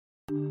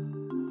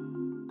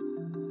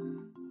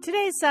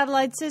Today's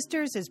Satellite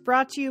Sisters is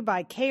brought to you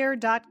by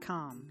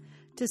Care.com.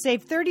 To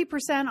save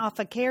 30% off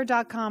a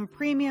Care.com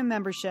premium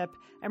membership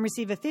and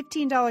receive a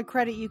 $15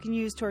 credit you can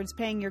use towards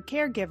paying your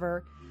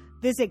caregiver,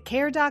 visit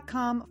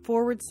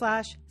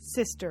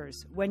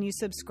Care.com/sisters when you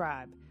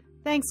subscribe.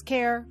 Thanks,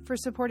 Care, for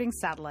supporting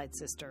Satellite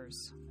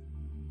Sisters.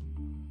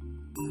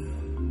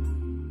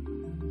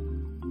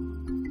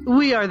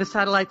 We are the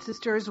Satellite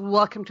Sisters.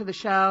 Welcome to the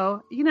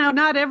show. You know,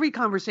 not every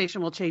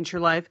conversation will change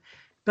your life,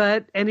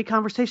 but any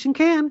conversation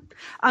can.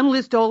 I'm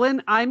Liz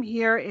Dolan. I'm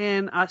here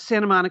in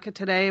Santa Monica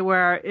today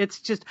where it's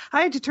just,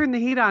 I had to turn the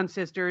heat on,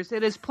 sisters.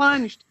 It has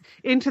plunged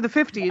into the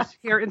 50s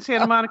here in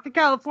Santa Monica,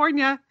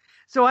 California.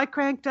 So I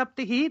cranked up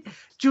the heat.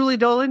 Julie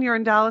Dolan, you're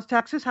in Dallas,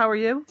 Texas. How are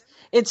you?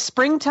 It's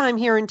springtime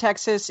here in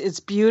Texas. It's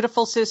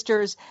beautiful,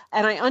 sisters.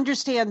 And I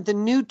understand the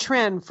new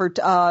trend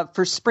for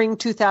spring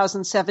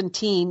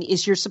 2017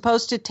 is you're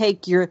supposed to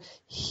take your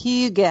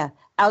hygge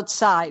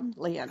outside,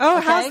 Lian. Oh,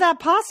 okay? How's that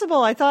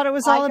possible? I thought it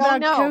was all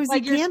about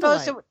cozy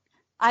candlelight.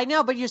 I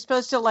know, but you're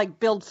supposed to like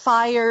build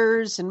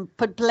fires and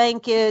put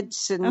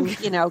blankets and,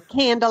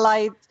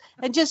 candlelight.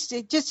 And just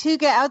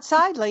hygge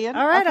outside, Lian.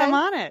 All right, okay? I'm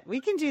on it. We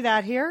can do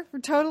that here. We're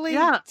totally,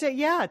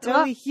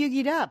 totally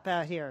huggied up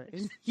out here.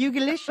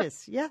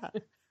 Hugelicious, yeah.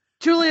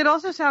 Julie, it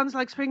also sounds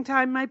like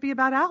springtime might be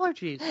about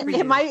allergies.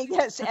 It might,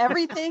 yes,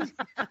 everything,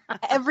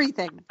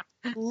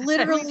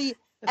 literally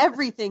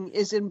everything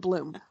is in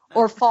bloom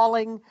or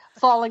falling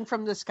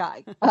from the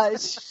sky.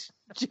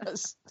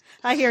 Just.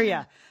 I hear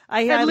you.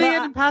 And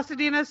Lian in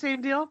Pasadena,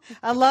 same deal.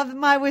 I love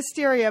my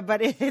wisteria,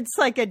 but it's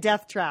like a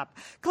death trap.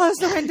 Close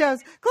the windows.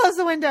 Close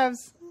the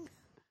windows.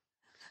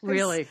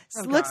 Really?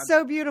 It looks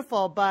so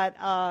beautiful, but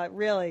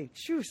really,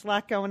 a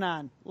lot going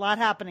on. A lot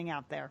happening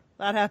out there.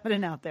 A lot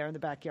happening out there in the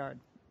backyard.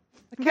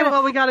 Okay,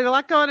 well, we got a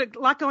lot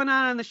going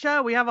on the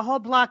show. We have a whole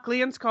block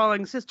Lian's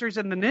calling Sisters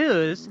in the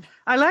News.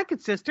 I like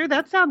it, sister.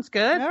 That sounds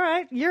good. All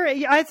right.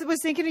 I was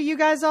thinking of you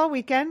guys all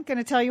weekend. Going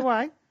to tell you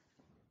why.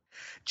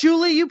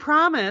 Julie, you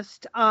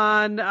promised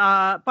on,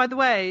 by the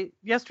way,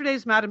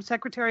 yesterday's Madam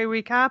Secretary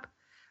recap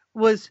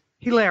was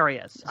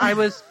hilarious. I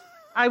was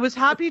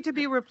happy to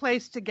be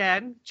replaced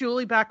again.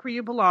 Julie, back where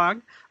you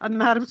belong on the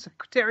Madam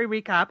Secretary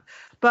recap.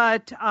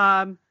 But,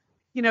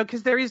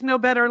 because there is no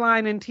better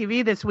line in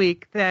TV this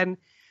week than,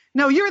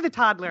 no, you're the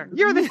toddler.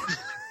 You're the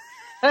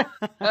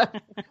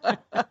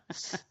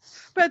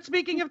But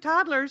speaking of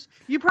toddlers,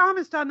 you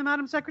promised on the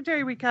Madam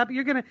Secretary recap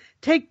you're going to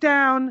take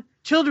down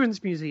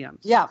children's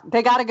museums. Yeah,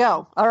 they got to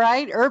go. All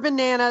right. Urban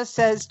Nana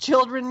says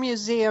children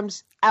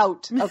museums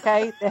out.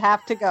 Okay, they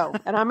have to go,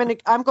 and I'm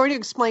going to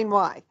explain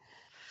why.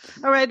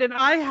 All right, and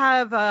I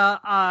have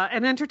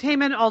an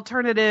entertainment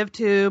alternative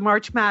to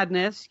March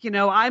Madness.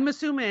 I'm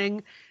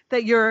assuming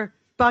that your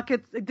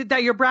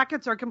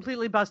brackets are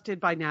completely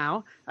busted by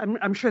now.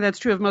 I'm sure that's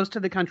true of most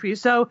of the country.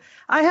 So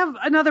I have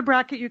another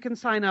bracket you can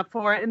sign up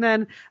for, and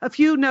then a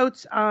few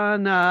notes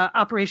on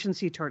Operation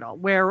Sea Turtle,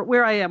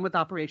 where I am with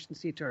Operation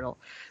Sea Turtle.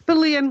 But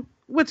Lian,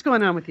 what's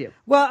going on with you?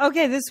 Well,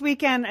 okay, this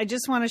weekend I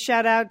just want to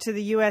shout out to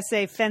the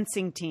USA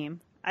fencing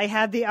team. I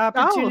had the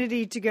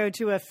opportunity to go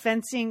to a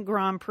fencing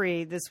Grand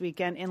Prix this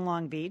weekend in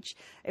Long Beach.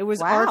 It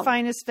was our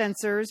finest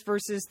fencers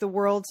versus the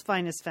world's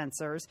finest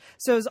fencers.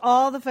 So it was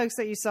all the folks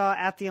that you saw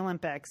at the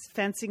Olympics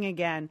fencing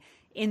again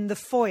in the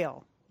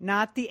foil,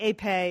 not the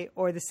épée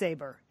or the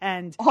saber.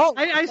 And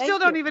I still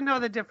don't even know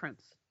the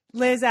difference.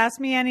 Liz, ask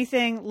me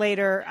anything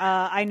later.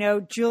 I know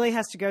Julie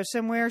has to go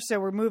somewhere, so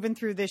we're moving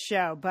through this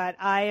show. But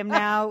I am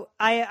now,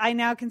 I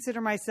now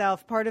consider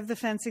myself part of the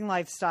fencing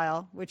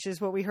lifestyle, which is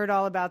what we heard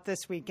all about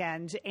this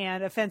weekend,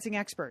 and a fencing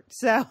expert.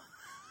 So,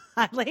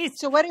 at least.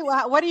 So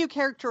what do you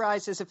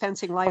characterize as a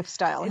fencing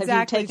lifestyle? Exactly,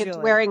 have you taken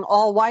Julie. Wearing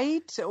all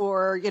white,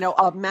 or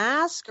a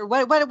mask, or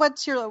what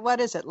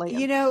is it,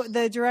 Liam?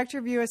 The director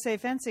of USA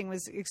Fencing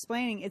was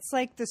explaining it's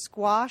like the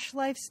squash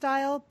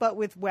lifestyle, but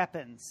with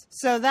weapons.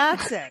 So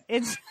that's it.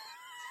 It's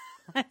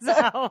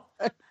so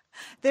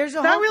there's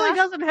a that whole really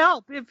doesn't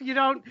help if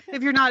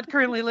you're not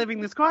currently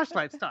living the squash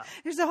lifestyle.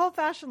 There's a whole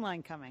fashion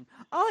line coming.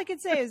 All I could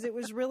say is it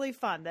was really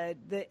fun.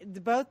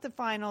 Both the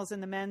finals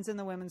and the men's and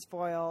the women's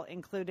foil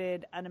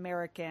included an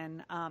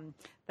American.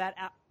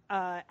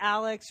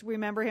 Alex,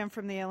 remember him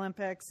from the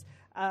Olympics?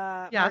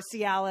 Yes.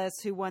 Marcialis,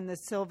 who won the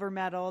silver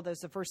medal. There's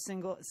the first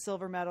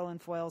silver medal in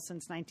foil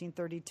since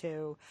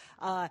 1932.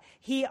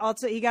 He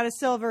got a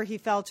silver. He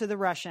fell to the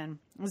Russian.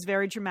 It was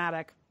very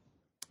dramatic.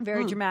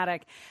 Very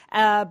dramatic.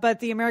 But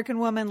the American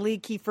woman, Lee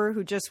Kiefer,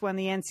 who just won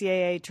the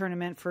NCAA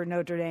tournament for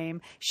Notre Dame,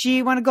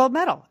 she won a gold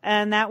medal.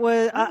 And that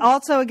was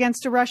also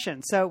against a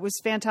Russian. So it was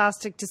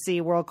fantastic to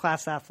see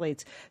world-class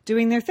athletes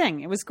doing their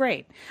thing. It was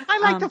great. I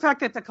like the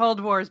fact that the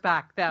Cold War is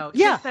back, though.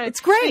 Yeah, it's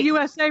great. The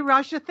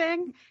USA-Russia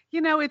thing,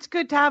 it's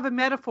good to have a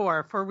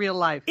metaphor for real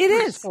life. It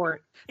is.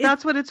 Sport.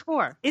 That's what it's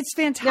for. It's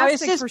fantastic. Now, is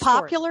this for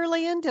popular,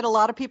 Lian? Did a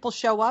lot of people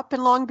show up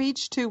in Long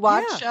Beach to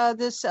watch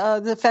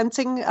the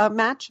fencing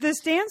match? The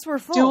stands were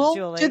full,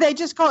 Julie. Do they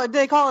just call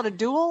it a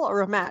duel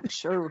or a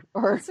match? Or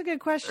That's a good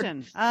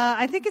question.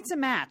 I think it's a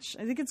match.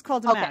 I think it's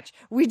called a match.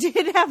 We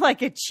did have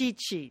like a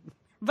cheat sheet.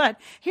 But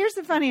here's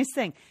the funniest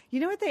thing. You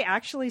know what they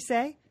actually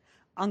say?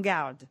 en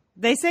garde.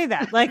 They say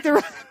that like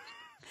they're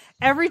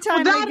every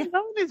time. Well, that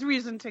alone is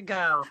reason to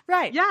go.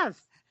 Right. Yes.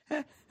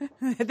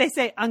 They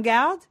say en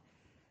garde,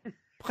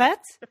 prête,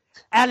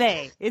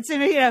 allez. It's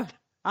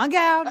en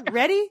garde,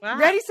 ready, Wow.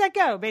 ready, set,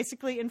 go.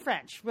 Basically in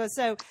French. Well,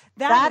 so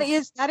that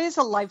is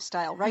a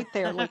lifestyle right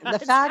there. Like, the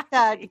fact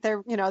that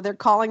they're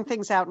calling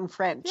things out in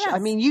French. Yes. I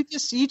mean, you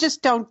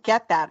just don't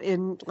get that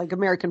in like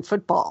American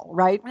football,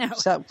 right? No.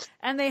 So,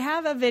 and they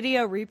have a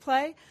video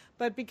replay,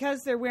 but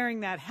because they're wearing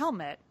that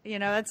helmet,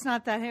 that's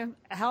not that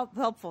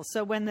helpful.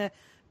 So when the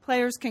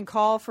players can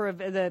call for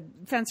the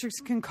fencers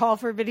can call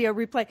for a video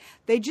replay,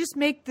 they just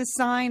make the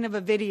sign of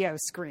a video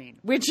screen,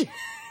 which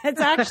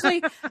it's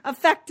actually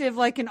effective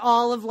like in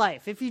all of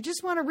life. If you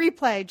just want to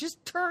replay,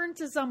 just turn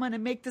to someone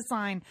and make the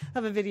sign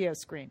of a video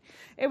screen.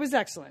 It was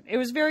excellent. It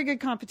was very good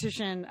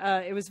competition.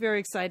 It was very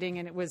exciting,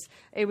 and it was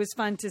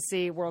fun to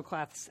see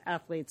world-class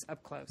athletes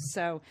up close.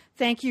 So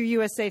thank you,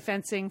 USA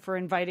Fencing, for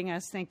inviting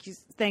us.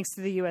 Thanks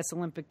to the U.S.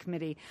 Olympic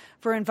Committee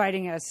for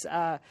inviting us.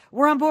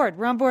 We're on board.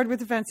 We're on board with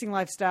the fencing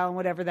lifestyle and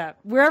wherever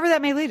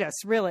that may lead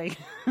us, really.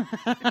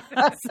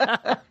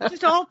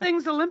 Just all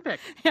things Olympic.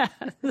 Yeah.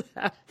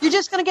 you're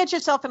just going to get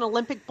yourself an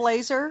Olympic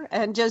blazer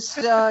and just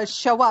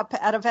show up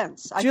at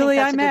events. Julie,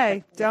 I think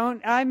may. that's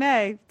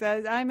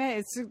I may.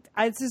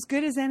 It's as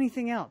good as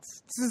anything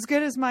else. It's as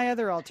good as my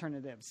other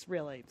alternatives,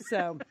 really.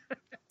 So,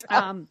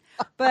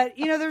 but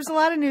there's a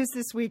lot of news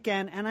this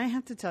weekend, and I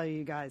have to tell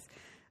you guys,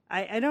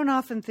 I don't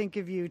often think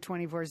of you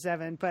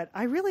 24/7, but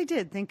I really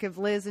did think of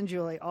Liz and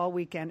Julie all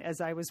weekend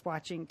as I was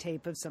watching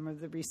tape of some of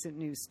the recent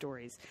news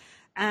stories.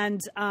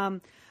 And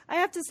I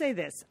have to say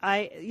this,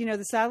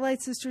 the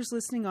Satellite Sisters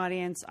listening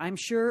audience, I'm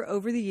sure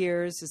over the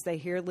years, as they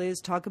hear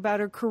Liz talk about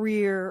her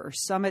career or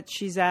summits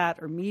she's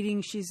at or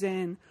meetings she's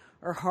in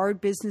or hard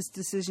business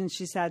decisions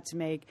she's had to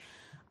make,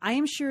 I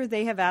am sure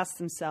they have asked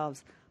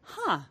themselves,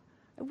 I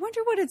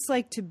wonder what it's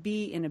like to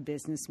be in a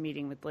business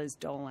meeting with Liz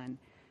Dolan.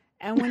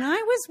 And when I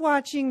was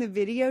watching the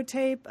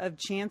videotape of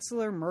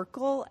Chancellor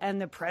Merkel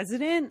and the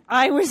president,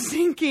 I was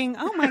thinking,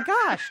 oh my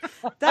gosh,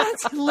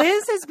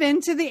 Liz has been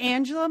to the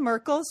Angela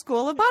Merkel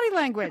School of Body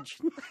Language.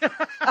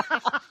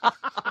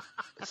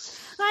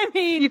 I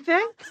mean, You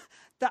think?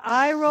 the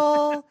eye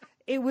roll,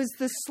 it was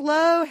the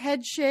slow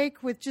head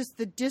shake with just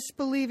the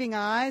disbelieving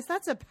eyes.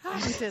 That's a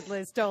patented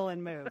Liz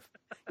Dolan move.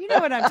 You know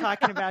what I'm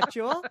talking about,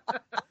 Jewel.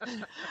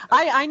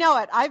 I know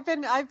it. I've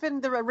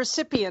been the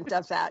recipient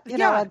of that,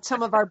 at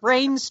some of our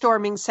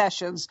brainstorming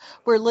sessions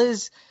where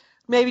Liz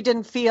maybe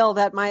didn't feel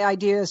that my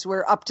ideas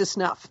were up to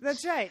snuff.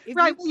 That's right.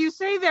 Right. Well, you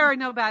say there are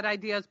no bad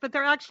ideas, but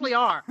there actually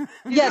are.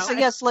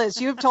 Yes, Liz,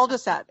 you've told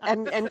us that.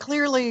 And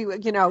clearly,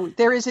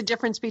 there is a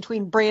difference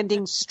between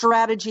branding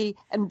strategy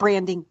and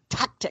branding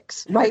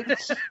tactics, right?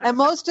 And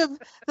most of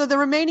the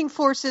remaining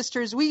four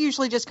sisters, we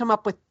usually just come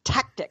up with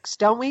tactics,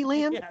 don't we,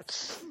 Lian?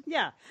 Yes.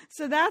 Yeah.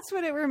 So that's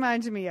what it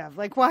reminded me of.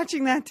 Like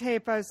watching that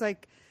tape, I was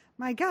like,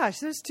 my gosh,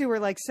 those two were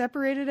like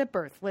separated at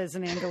birth, Liz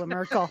and Angela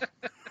Merkel.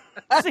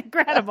 It's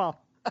incredible.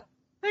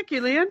 Thank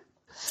you, Lian.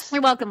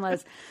 You're welcome,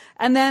 Liz.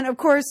 And then, of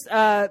course,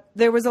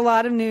 there was a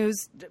lot of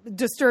news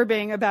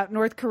disturbing about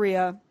North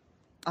Korea.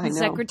 I know.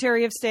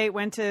 Secretary of State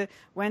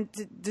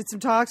did some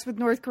talks with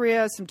North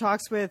Korea, some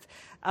talks with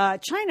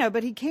China,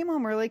 but he came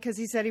home early because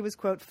he said he was,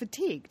 quote,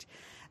 fatigued.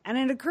 And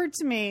it occurred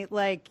to me,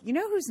 like,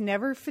 who's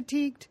never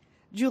fatigued?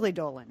 Julie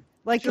Dolan.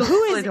 Like,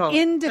 who is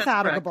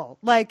indefatigable?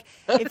 Like,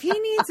 if he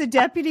needs a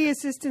deputy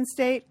assistant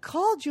state,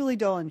 call Julie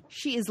Dolan.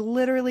 She is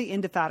literally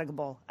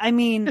indefatigable. I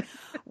mean,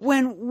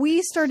 when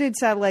we started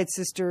Satellite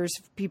Sisters,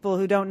 people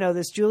who don't know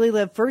this, Julie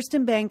lived first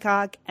in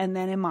Bangkok and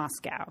then in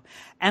Moscow.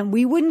 And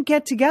we wouldn't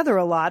get together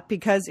a lot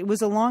because it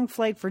was a long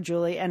flight for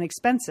Julie and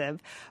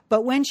expensive.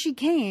 But when she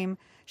came,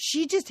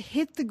 she just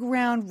hit the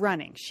ground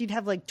running. She'd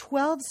have like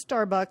 12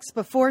 Starbucks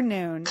before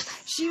noon.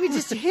 She would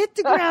just hit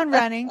the ground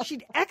running.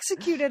 She'd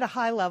execute at a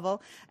high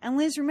level. And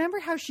Liz, remember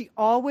how she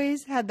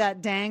always had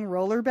that dang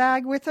roller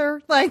bag with her?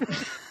 Like,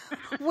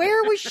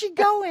 where was she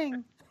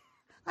going?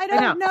 I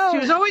don't know. She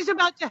was always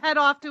about to head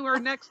off to her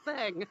next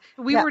thing.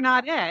 We were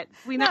not it.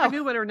 We never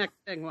knew what her next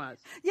thing was.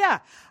 Yeah.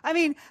 I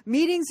mean,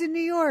 meetings in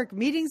New York,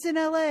 meetings in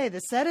LA, the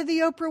set of the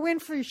Oprah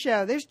Winfrey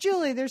show. There's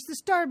Julie. There's the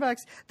Starbucks.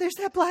 There's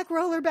that black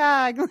roller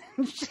bag.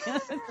 So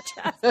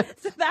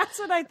that's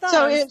what I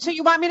thought. So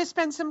you want me to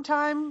spend some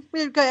time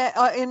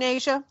in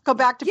Asia? Go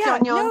back to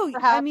Pyongyang,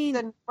 perhaps,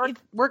 and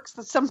work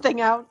something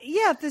out?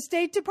 Yeah, if the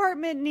State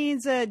Department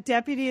needs a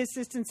deputy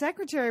assistant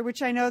secretary,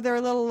 which I know they're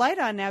a little light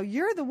on now,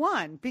 you're the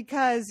one,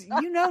 because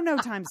no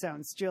time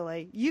zones,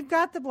 Julie. You've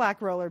got the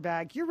black roller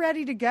bag. You're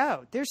ready to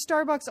go. There's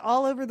Starbucks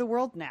all over the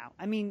world now.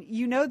 I mean,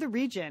 the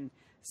region.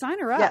 Sign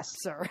her up,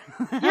 sir.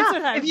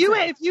 Yeah.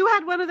 If you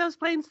had one of those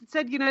planes that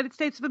said United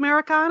States of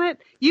America on it,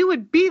 you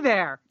would be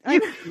there.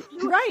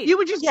 Right. You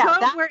would just go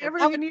wherever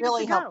you needed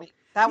really to go. help me.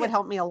 That would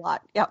help me a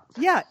lot. Yep.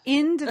 Yeah.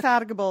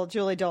 Indefatigable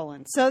Julie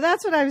Dolan. So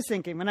that's what I was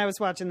thinking when I was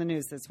watching the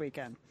news this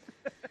weekend.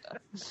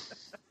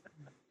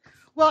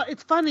 Well,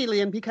 it's funny,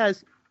 Lian,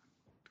 because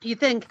you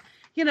think,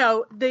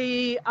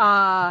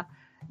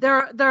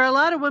 there are a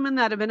lot of women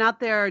that have been out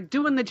there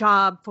doing the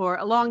job for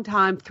a long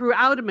time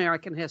throughout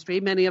American history.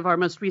 Many of our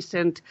most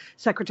recent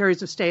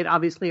secretaries of state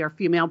obviously are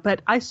female.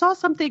 But I saw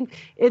something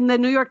in the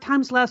New York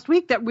Times last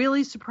week that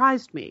really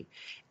surprised me.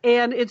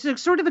 And it's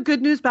sort of a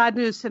good news, bad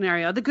news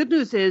scenario. The good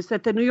news is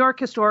that the New York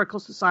Historical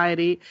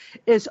Society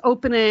is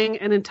opening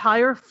an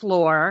entire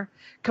floor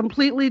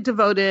completely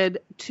devoted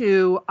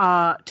to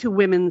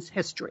women's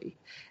history.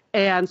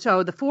 And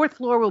so the fourth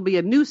floor will be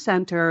a new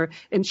center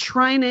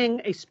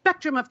enshrining a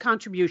spectrum of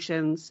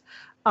contributions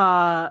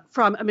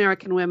from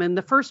American women.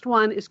 The first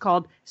one is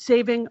called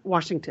Saving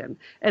Washington,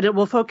 and it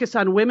will focus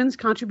on women's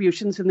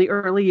contributions in the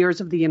early years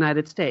of the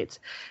United States,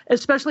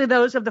 especially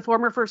those of the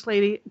former First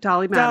Lady,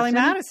 Dolly Madison.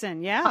 Dolly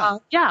Madison, yeah.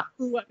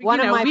 One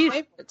of my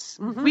favorites.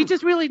 Mm-hmm. We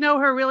just really know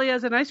her really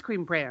as an ice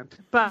cream brand,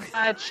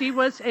 but she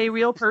was a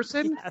real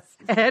person, Yes.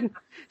 and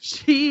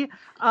she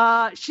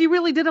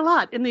really did a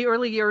lot in the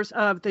early years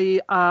of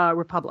the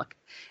Republic.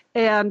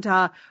 And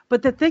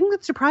but the thing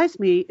that surprised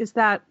me is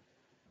that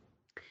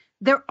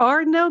there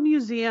are no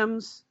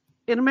museums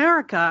in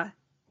America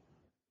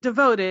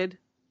devoted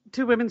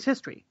to women's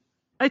history.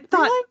 I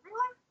thought, Really?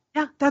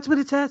 yeah, that's what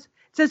it says.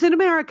 It says in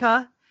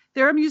America,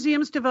 there are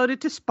museums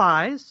devoted to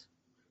spies,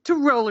 to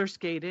roller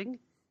skating,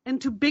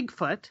 and to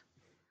Bigfoot.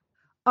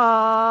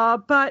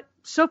 But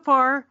so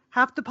far,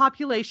 half the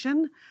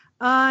population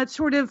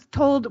sort of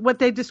told what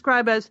they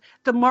describe as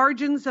the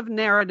margins of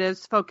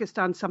narratives focused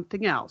on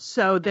something else.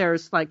 So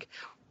there's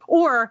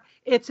or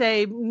it's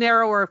a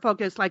narrower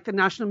focus like the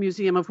National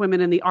Museum of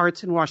Women in the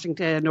Arts in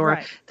Washington or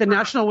Right. the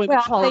National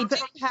Women's Hall Well, of they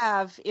Fame. do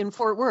have in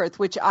Fort Worth,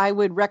 which I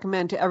would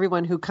recommend to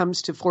everyone who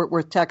comes to Fort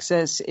Worth,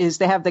 Texas, is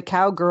they have the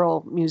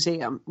Cowgirl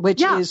Museum,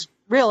 which Yeah. is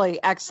really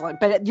excellent.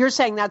 But you're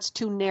saying that's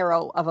too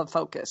narrow of a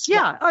focus.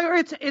 Yeah, or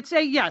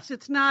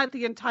it's not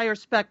the entire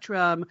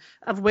spectrum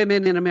of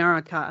women in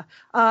America.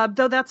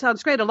 Though that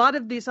sounds great. A lot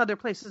of these other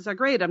places are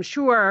great. I'm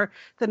sure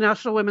the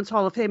National Women's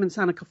Hall of Fame in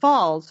Seneca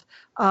Falls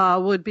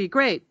would be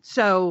great.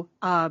 So,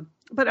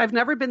 but I've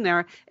never been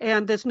there.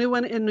 And this new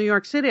one in New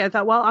York City, I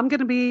thought, well, I'm going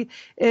to be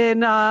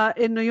in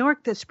New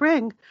York this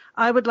spring.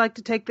 I would like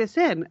to take this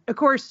in. Of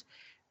course,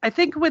 I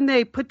think when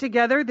they put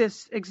together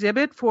this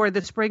exhibit for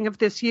the spring of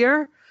this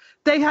year,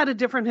 they had a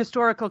different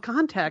historical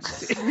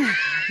context.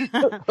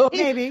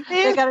 Maybe.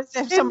 They got to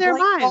have in some their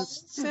blank minds.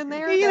 walls in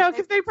there. You that know,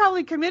 because they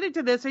probably committed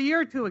to this a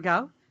year or two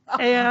ago.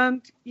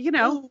 And,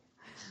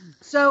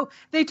 so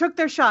they took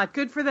their shot.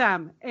 Good for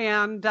them.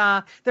 And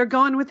they're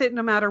going with it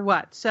no matter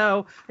what.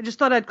 So I just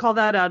thought I'd call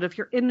that out. If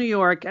you're in New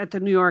York at the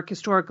New York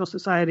Historical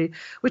Society,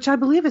 which I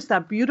believe is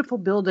that beautiful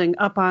building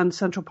up on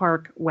Central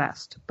Park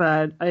West,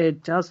 but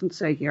it doesn't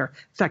say here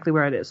exactly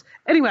where it is.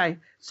 Anyway,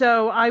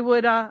 so I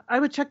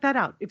would check that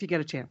out if you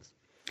get a chance.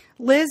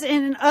 Liz,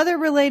 in other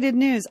related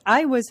news,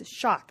 I was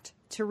shocked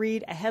to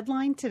read a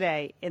headline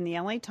today in the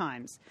LA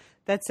Times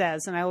that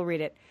says, and I will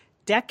read it,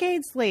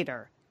 decades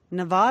later,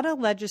 Nevada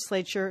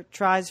legislature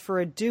tries for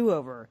a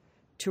do-over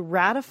to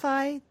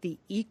ratify the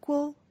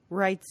Equal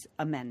Rights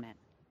Amendment.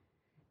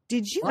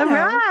 Did you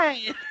know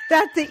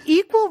that the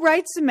Equal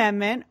Rights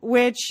Amendment,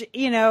 which,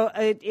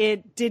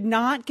 it did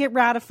not get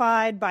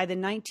ratified by the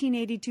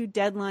 1982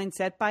 deadline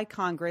set by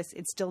Congress,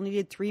 it still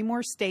needed 3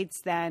 more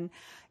states then,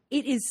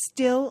 it is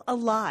still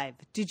alive.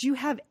 Did you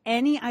have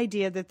any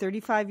idea that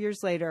 35 years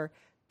later,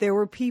 there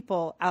were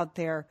people out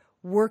there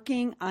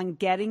working on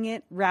getting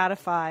it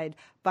ratified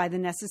by the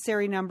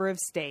necessary number of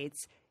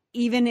states,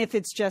 even if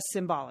it's just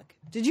symbolic?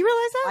 Did you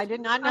realize that? I did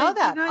not know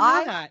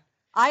that.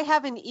 I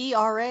have an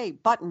ERA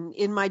button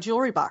in my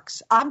jewelry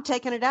box. I'm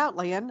taking it out,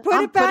 Lian. Put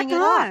I'm it back putting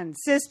it on,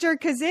 sister,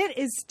 because it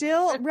is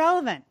still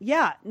relevant.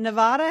 Yeah,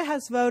 Nevada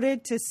has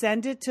voted to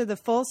send it to the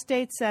full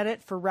state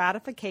Senate for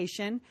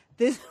ratification.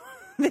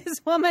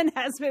 This woman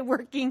has been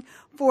working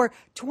for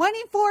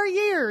 24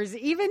 years,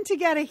 even to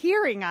get a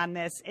hearing on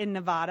this in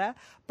Nevada,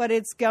 but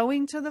it's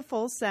going to the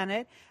full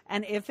Senate.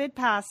 And if it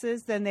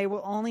passes, then they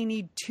will only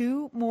need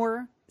 2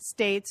 more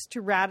states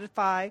to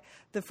ratify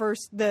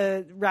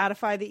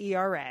the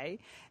ERA.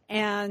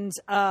 And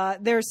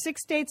there are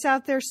 6 states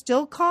out there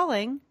still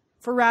calling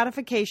for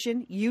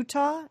ratification: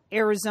 Utah,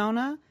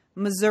 Arizona,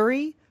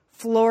 Missouri,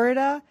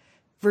 Florida,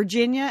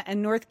 Virginia,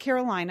 and North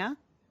Carolina.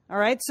 All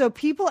right. So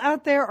people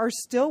out there are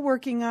still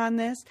working on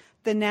this.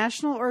 The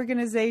National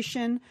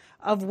Organization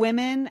of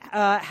Women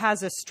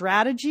has a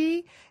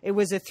strategy. It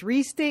was a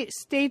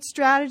 3-state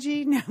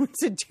strategy. Now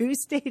it's a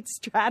 2-state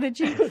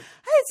strategy.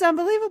 It's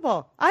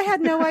unbelievable. I had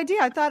no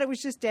idea. I thought it was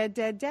just dead.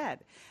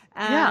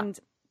 And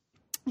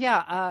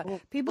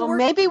people Well,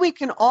 maybe we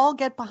can all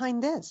get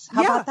behind this.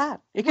 How about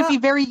that? It could be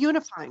very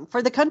unifying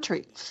for the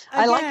country.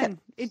 I like it.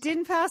 It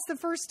didn't pass the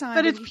first time.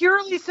 But it's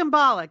purely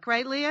symbolic,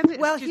 right, Lian?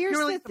 Well, here's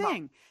the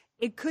thing.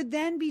 It could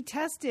then be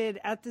tested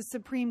at the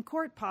Supreme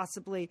Court,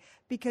 possibly,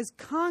 because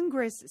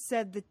Congress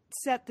set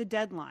the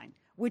deadline,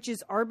 which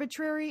is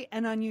arbitrary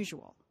and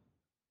unusual.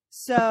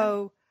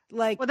 So,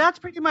 well, that's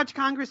pretty much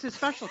Congress's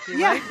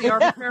specialty, right? The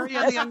arbitrary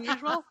and the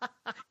unusual.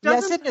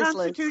 Doesn't the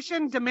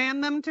Constitution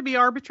demand them to be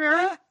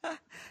arbitrary?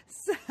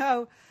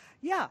 So,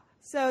 yeah.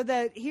 So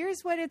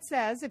here's what it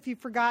says, if you've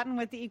forgotten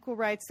what the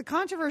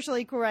controversial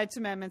Equal Rights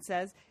Amendment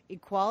says: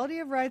 equality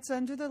of rights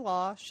under the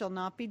law shall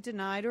not be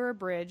denied or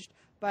abridged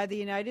by the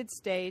United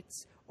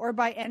States or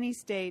by any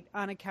state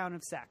on account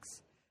of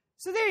sex.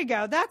 So there you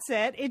go. That's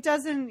it. It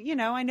doesn't,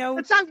 I know.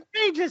 That's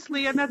outrageous,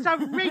 Lian. That's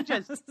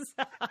outrageous.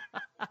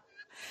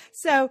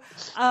 So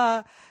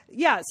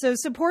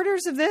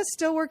supporters of this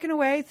still working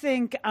away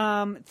think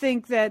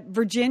that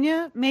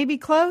Virginia may be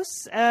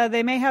close.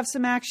 They may have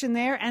some action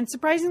there, and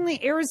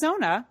surprisingly,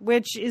 Arizona,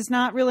 which is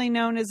not really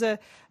known as a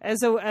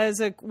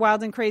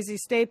wild and crazy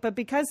state, but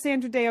because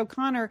Sandra Day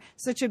O'Connor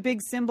is such a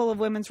big symbol of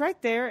women's rights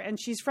there, and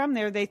she's from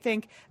there, they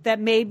think that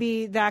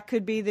maybe that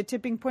could be the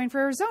tipping point for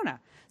Arizona.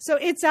 So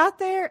it's out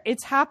there.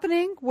 It's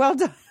happening. Well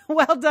done.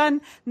 Well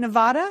done,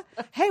 Nevada.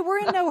 Hey, we're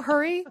in no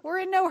hurry. We're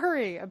in no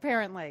hurry,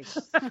 apparently.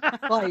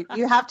 Well,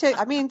 you have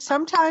to,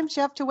 sometimes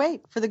you have to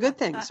wait for the good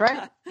things,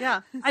 right?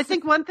 Yeah. I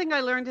think one thing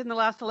I learned in the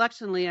last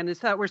election, Lian, is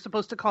that we're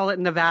supposed to call it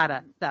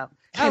Nevada, though.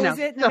 Is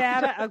it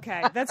Nevada?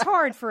 Okay. That's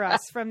hard for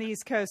us from the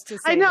East Coast to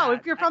say I know.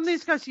 that. If you're from the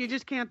East Coast, you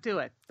just can't do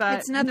it.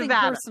 But it's nothing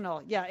Nevada.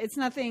 personal. Yeah, it's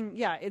nothing.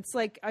 Yeah, it's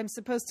like I'm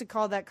supposed to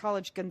call that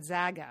college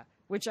Gonzaga,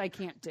 which I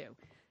can't do.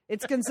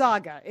 It's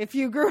Gonzaga if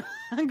you grew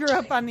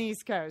up on the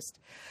East Coast.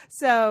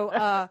 So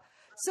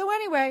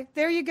anyway,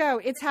 there you go.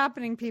 It's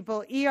happening,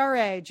 people.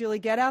 ERA. Julie,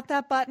 get out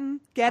that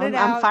button. Get it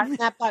out. I'm firing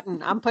that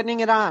button. I'm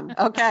putting it on.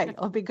 Okay.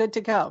 It'll be good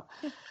to go.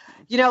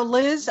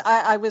 Liz,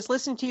 I was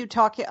listening to you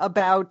talk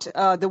about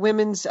the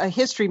Women's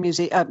History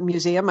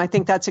Museum. I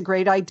think that's a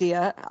great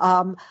idea.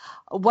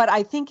 What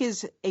I think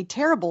is a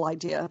terrible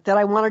idea that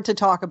I wanted to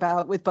talk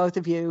about with both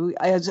of you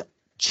is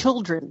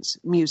children's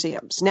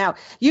museums. Now,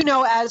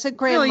 as a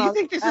grandmother, really, you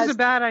think this is a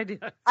bad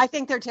idea? I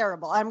think they're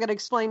terrible. I'm going to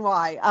explain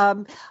why.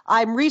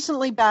 I'm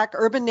recently back.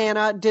 Urban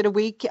Nana did a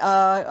week,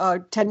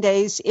 10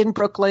 days in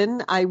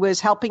Brooklyn. I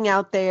was helping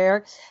out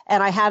there,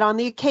 and I had on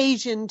the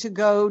occasion to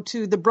go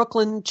to the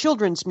Brooklyn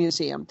Children's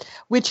Museum,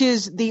 which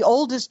is the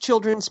oldest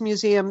children's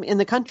museum in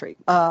the country.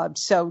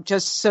 So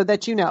just so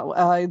that you know,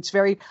 it's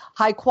very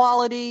high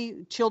quality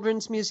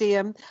children's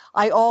museum.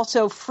 I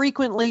also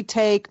frequently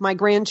take my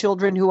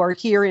grandchildren who are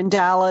here in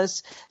Dallas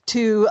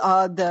to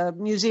the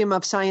Museum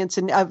of Science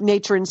and of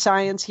Nature and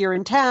Science here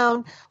in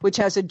town, which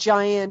has a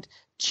giant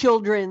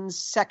children's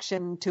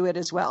section to it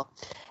as well.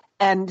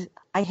 And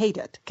I hate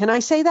it. Can I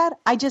say that?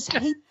 I just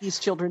hate these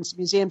children's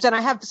museums, and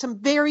I have some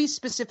very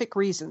specific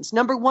reasons.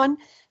 Number one,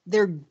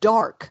 they're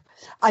dark.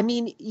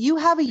 You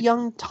have a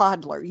young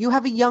toddler, you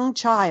have a young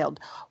child.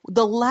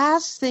 The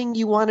last thing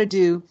you want to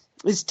do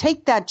is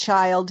take that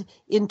child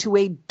into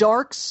a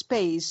dark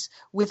space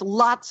with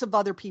lots of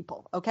other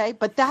people, okay?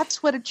 But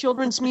that's what a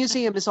children's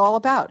museum is all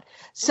about.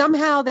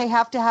 Somehow they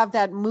have to have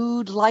that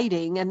mood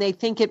lighting, and they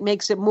think it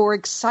makes it more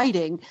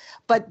exciting.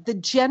 But the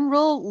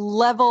general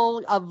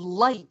level of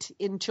light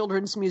in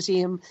children's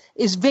museum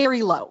is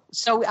very low.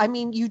 So,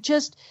 you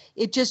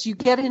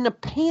get in a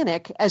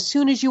panic as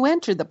soon as you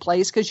enter the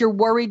place because you're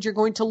worried you're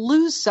going to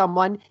lose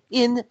someone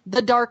in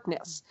the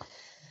darkness.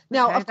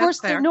 Now, okay, of course,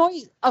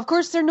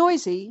 they're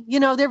noisy.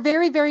 They're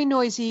very, very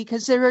noisy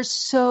because there are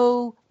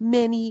so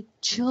many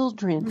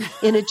children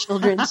in a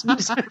children's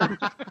museum.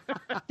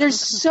 There's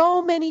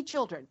so many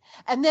children.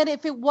 And then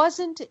if it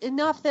wasn't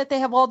enough that they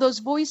have all those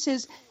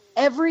voices,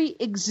 every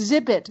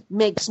exhibit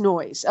makes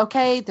noise,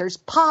 okay? There's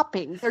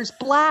popping, there's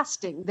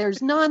blasting, there's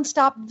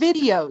nonstop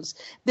videos,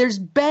 there's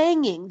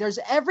banging,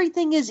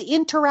 everything is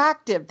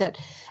interactive.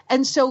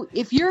 And so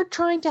if you're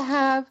trying to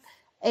have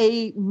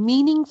a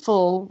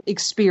meaningful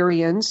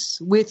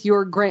experience with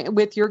your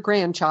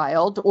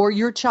grandchild or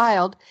your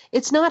child,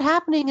 it's not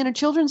happening in a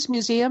children's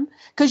museum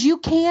because you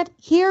can't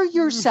hear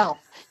yourself.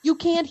 You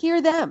can't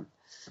hear them.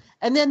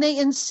 And then they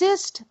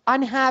insist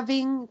on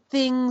having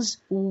things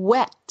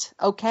wet,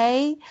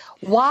 okay?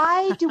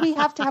 Why do we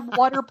have to have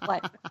water play?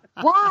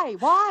 Why?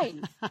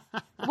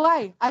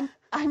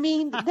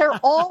 They're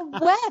all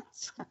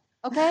wet,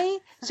 okay?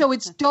 So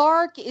it's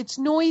dark, it's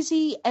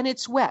noisy, and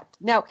it's wet.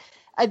 Now,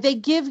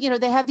 they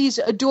have these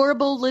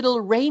adorable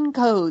little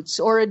raincoats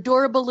or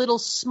adorable little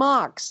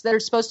smocks that are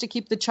supposed to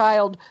keep the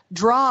child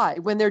dry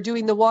when they're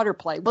doing the water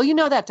play. Well,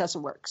 that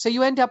doesn't work. So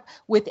you end up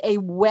with a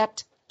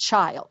wet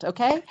child,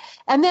 okay?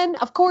 And then,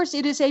 of course,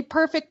 it is a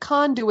perfect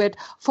conduit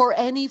for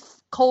any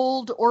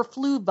cold or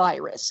flu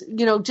virus,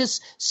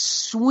 just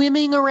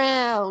swimming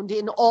around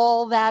in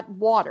all that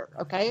water,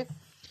 okay?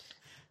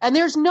 And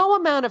there's no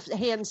amount of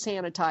hand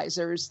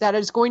sanitizers that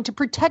is going to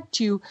protect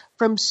you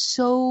from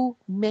so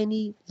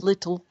many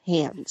little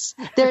hands.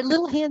 Their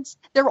little hands,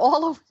 they're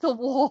all over the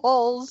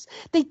walls.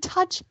 They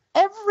touch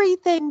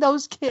everything,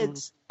 those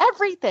kids,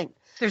 everything.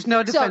 There's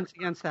no defense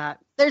against that.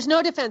 There's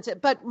no defense.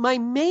 But my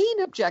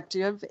main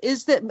objection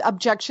is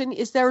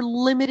their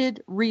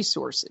limited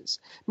resources,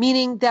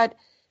 meaning that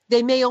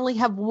they may only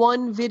have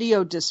one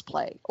video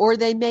display, or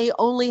they may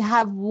only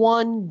have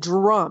one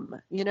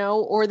drum,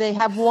 or they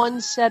have one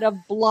set of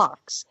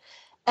blocks.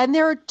 And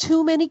there are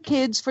too many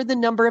kids for the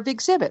number of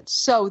exhibits.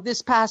 So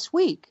this past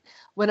week,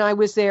 when I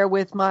was there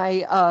with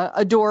my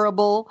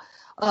adorable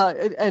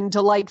and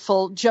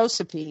delightful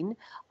Josephine.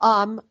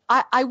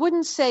 I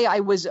wouldn't say I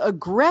was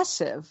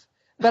aggressive,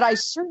 but I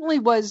certainly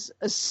was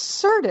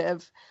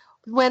assertive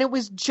when it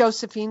was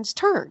Josephine's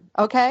turn,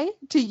 okay,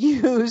 to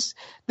use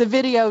the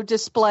video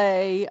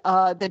display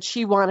that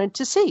she wanted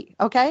to see,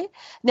 okay?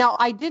 Now,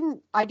 I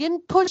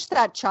didn't push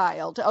that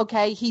child,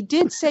 okay? He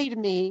did say to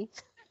me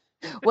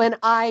when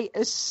I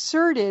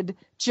asserted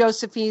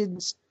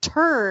Josephine's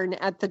turn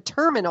at the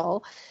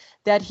terminal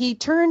that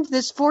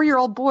this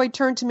 4-year-old boy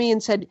turned to me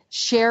and said,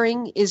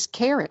 "Sharing is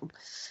caring."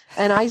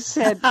 And I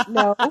said,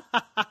 "No,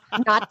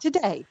 not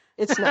today.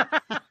 It's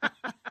not."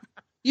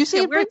 You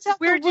see, where'd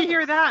you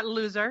hear that,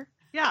 loser?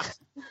 Yeah,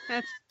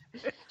 that's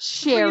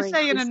sharing. What do you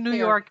say in a New caring.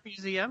 York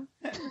museum?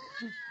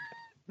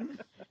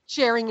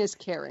 Sharing is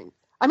caring.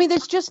 I mean,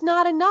 there's just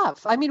not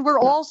enough. I mean, we're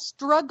all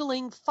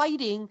struggling,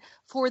 fighting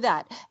for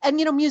that. And,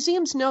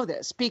 museums know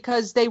this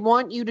because they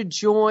want you to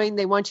join.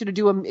 They want you to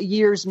do a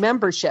year's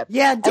membership.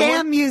 Yeah,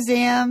 damn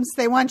museums.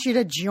 They want you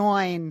to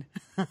join.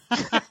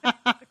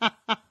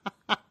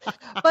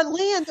 But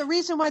Lian, the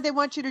reason why they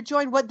want you to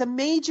join, what the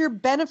major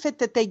benefit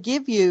that they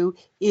give you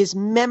is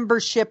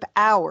membership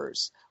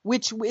hours,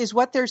 which is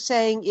what they're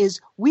saying is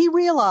we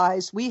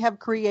realize we have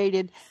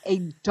created a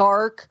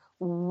dark,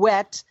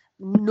 wet,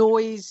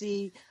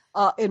 noisy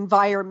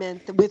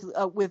environment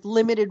with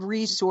limited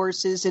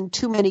resources and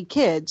too many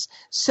kids.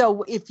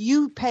 So if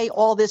you pay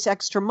all this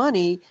extra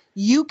money,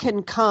 you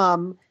can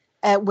come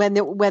when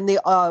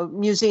the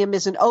museum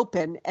isn't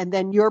open, and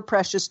then your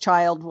precious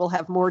child will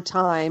have more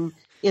time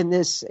in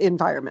this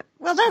environment.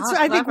 Well, that's,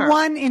 I think,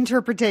 one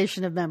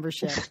interpretation of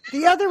membership.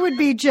 The other would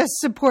be just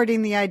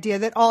supporting the idea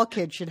that all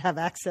kids should have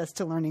access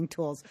to learning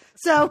tools.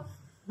 So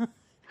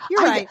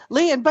you're right.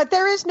 Lian, but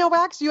there is no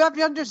access. You have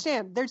to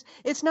understand.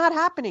 It's not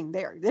happening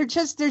there. There's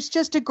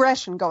just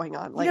aggression going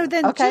on. Lian,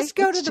 then just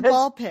go to the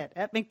ball pit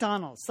at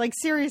McDonald's. Like,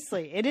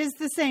 seriously, it is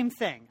the same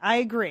thing. I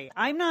agree.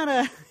 I'm not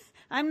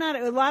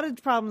a lot of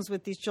problems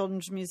with these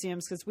children's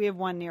museums because we have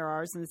one near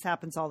ours and this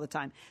happens all the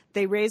time.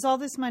 They raise all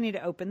this money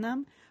to open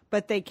them,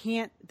 but they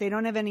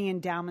don't have any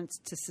endowments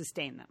to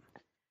sustain them.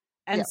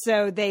 And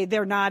so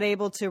they're not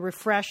able to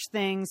refresh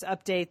things,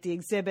 update the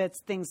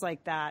exhibits, things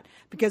like that,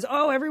 because,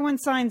 everyone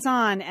signs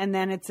on and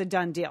then it's a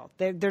done deal.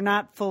 They're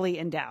not fully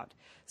endowed.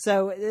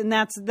 So, and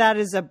that's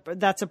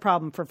a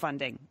problem for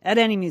funding at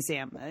any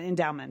museum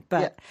endowment.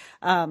 But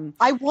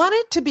I want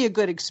it to be a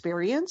good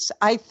experience.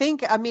 It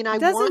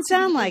doesn't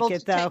sound like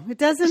it though. It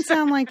doesn't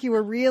sound like you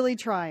were really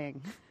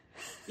trying.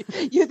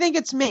 You think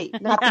it's me,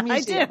 not the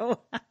museum.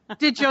 I do.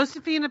 Did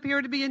Josephine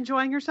appear to be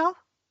enjoying herself?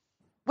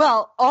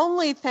 Well,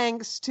 only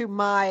thanks to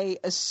my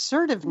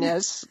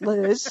assertiveness,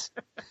 Liz,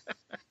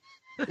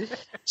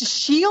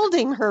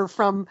 shielding her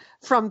from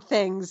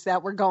things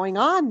that were going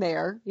on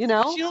there,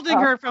 Shielding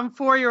her from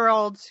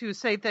 4-year-olds who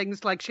say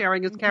things like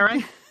sharing is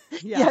caring?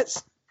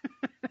 Yes.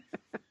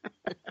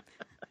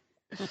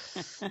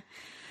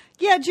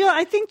 Yeah, Jill,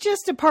 I think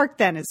just a park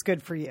then is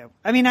good for you.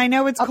 I mean, I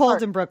know it's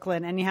cold in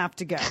Brooklyn and you have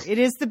to go. It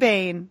is the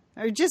bane.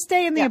 Or just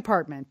stay in the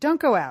apartment.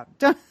 Don't go out.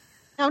 Don't.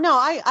 No,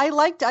 I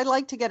like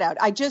to get out.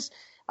 I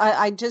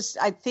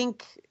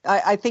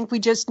think we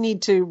just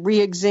need to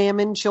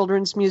re-examine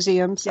children's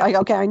museums.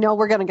 Yeah. I know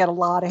we're going to get a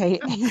lot of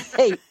hate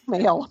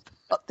mail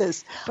about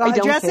this. Well,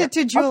 address it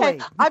to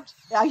Julie.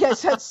 Okay,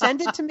 send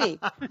it to me.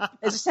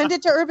 Send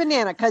it to Urban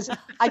Nana because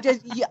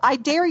I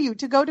dare you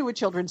to go to a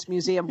children's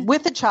museum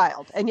with a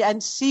child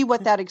and see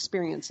what that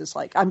experience is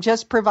like. I'm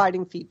just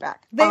providing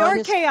feedback. They are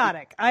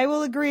chaotic. I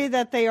will agree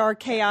that they are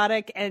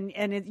chaotic, and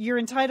you're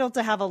entitled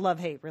to have a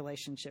love-hate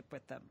relationship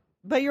with them.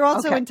 But you're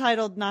also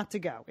entitled not to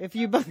go. If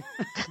you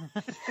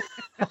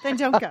then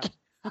don't go.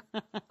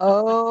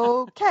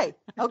 Okay.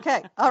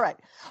 All right.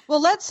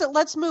 Well,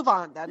 let's move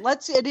on then.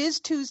 It is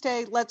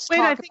Tuesday.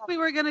 I think we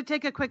were going to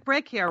take a quick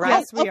break here, right?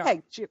 Yes, we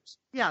are. Cheers.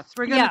 Yes,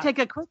 we're going to take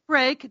a quick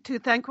break to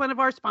thank one of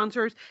our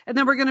sponsors, and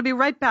then we're going to be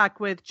right back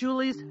with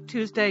Julie's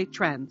Tuesday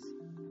Trends.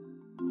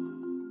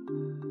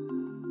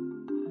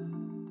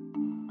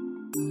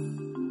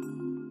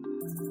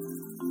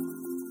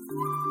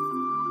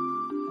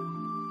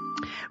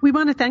 We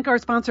want to thank our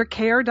sponsor,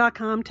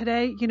 Care.com,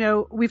 today.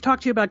 We've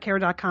talked to you about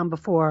Care.com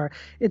before.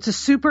 It's a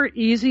super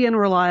easy and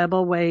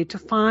reliable way to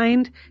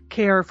find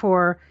care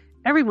for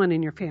everyone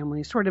in your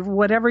family, sort of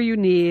whatever you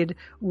need,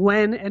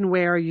 when and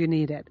where you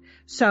need it.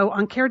 So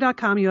on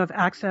Care.com, you have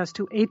access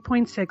to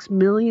 8.6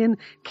 million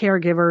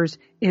caregivers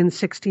in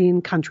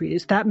 16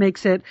 countries. That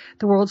makes it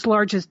the world's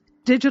largest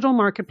digital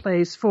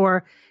marketplace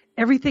for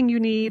everything you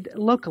need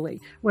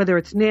locally, whether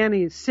it's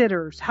nannies,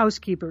 sitters,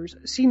 housekeepers,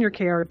 senior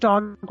care,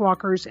 dog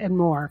walkers, and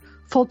more.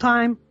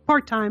 Full-time,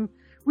 part-time,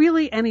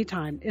 really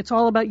anytime. It's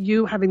all about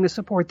you having the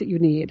support that you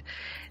need.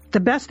 The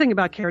best thing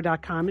about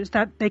Care.com is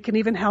that they can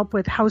even help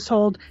with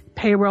household,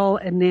 payroll,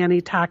 and nanny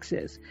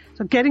taxes.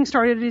 So getting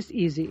started is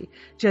easy.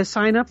 Just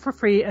sign up for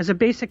free as a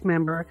basic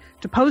member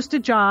to post a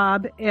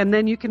job, and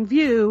then you can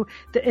view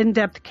the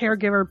in-depth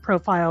caregiver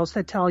profiles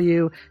that tell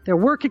you their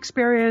work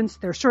experience,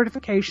 their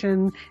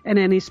certification, and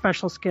any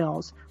special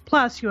skills.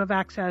 Plus, you have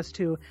access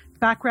to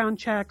background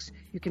checks.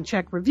 You can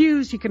check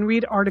reviews. You can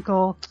read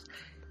articles.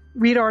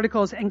 read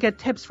articles, and get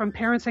tips from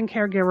parents and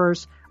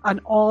caregivers on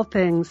all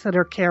things that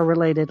are care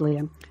related,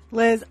 Lian.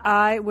 Liz,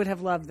 I would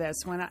have loved this.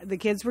 When the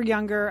kids were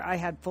younger, I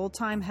had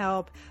full-time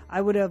help. I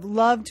would have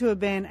loved to have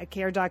been a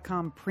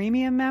care.com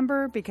premium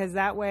member, because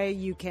that way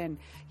you can,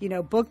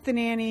 book the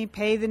nanny, and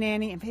pay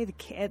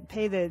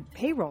the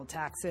payroll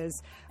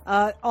taxes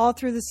all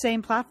through the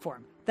same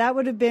platform. That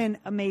would have been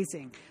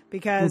amazing,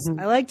 because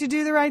I like to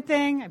do the right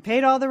thing. I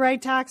paid all the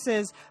right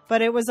taxes,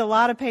 but it was a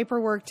lot of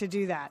paperwork to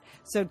do that.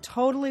 So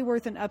totally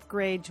worth an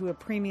upgrade to a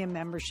premium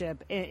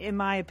membership, in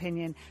my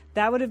opinion.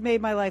 That would have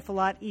made my life a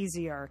lot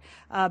easier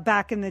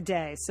back in the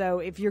day. So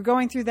if you're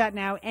going through that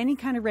now, any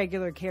kind of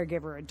regular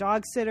caregiver, a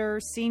dog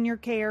sitter, senior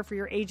care for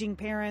your aging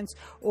parents,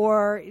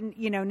 or,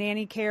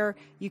 nanny care,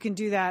 you can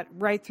do that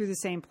right through the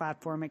same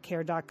platform at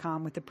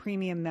care.com with a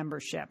premium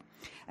membership.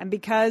 And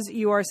because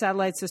you are a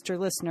Satellite Sister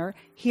listener,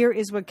 here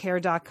is what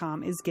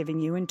care.com is giving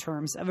you in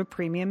terms of a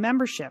premium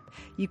membership.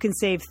 You can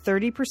save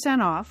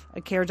 30% off a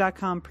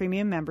care.com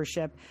premium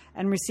membership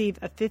and receive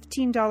a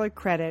 $15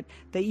 credit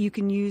that you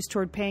can use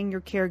toward paying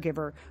your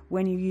caregiver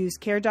when you use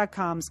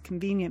care.com's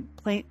convenient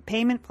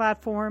payment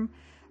platform.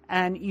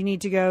 And you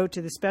need to go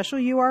to the special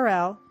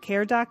URL,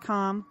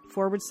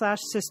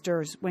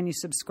 care.com/sisters, when you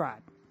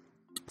subscribe.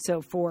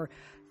 So for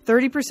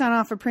 30%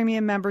 off a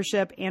premium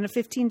membership and a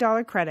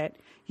 $15 credit,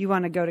 you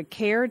want to go to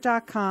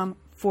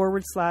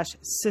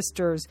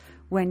care.com/sisters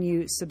when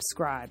you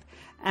subscribe.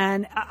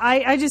 And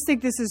I just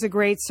think this is a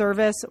great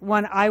service,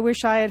 one I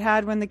wish I had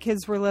had when the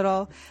kids were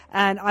little,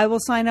 and I will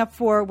sign up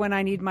for when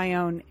I need my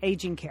own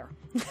aging care.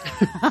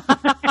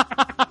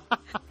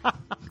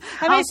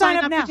 I'll sign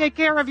up now to take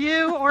care of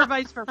you, or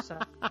vice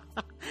versa.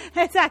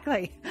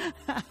 Exactly.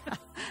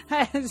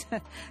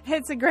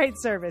 It's a great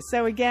service.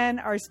 So again,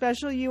 our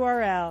special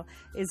URL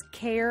is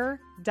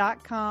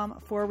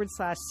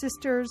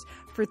care.com/sisters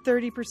for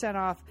 30%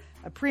 off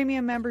a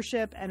premium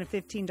membership and a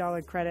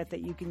 $15 credit that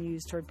you can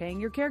use toward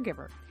paying your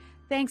caregiver.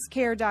 Thanks,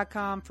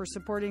 care.com, for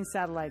supporting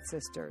Satellite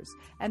Sisters.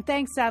 And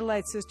thanks,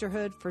 Satellite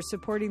Sisterhood, for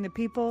supporting the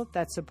people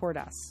that support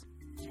us.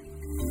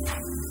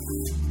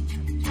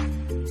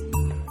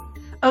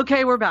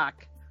 Okay, we're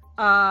back.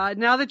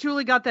 Now that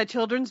Julie got that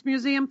children's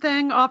museum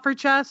thing off her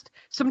chest,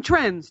 some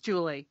trends,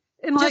 Julie.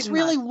 Just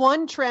really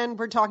one trend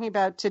we're talking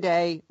about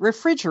today,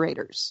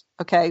 refrigerators.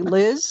 Okay,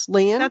 Liz,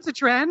 Lian. That's a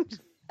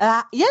trend?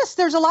 Yes,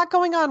 there's a lot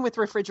going on with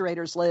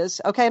refrigerators,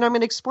 Liz. Okay, and I'm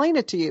going to explain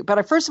it to you.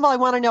 But first of all, I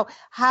want to know,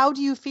 how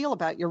do you feel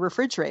about your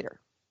refrigerator?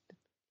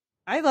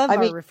 I love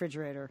our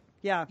refrigerator.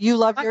 Yeah. You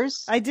love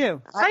yours? I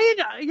do.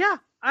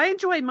 I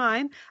enjoy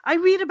mine. I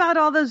read about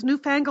all those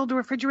newfangled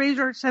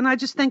refrigerators, and I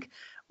just think,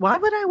 why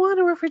would I want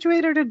a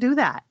refrigerator to do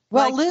that?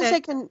 Well, Liz,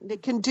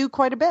 it can do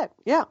quite a bit.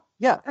 Yeah.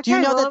 Okay, do you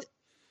know that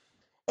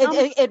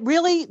it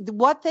really,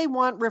 what they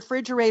want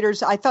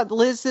refrigerators, I thought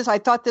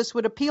this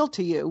would appeal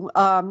to you,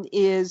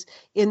 is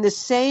in the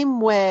same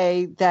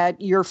way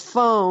that your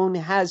phone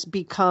has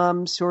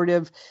become sort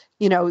of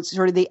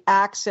the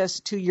access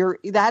to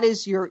that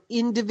is your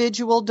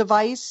individual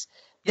device.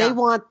 Yeah. They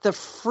want the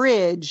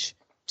fridge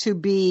to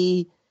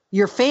be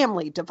your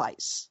family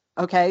device.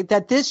 Okay,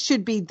 that this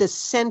should be the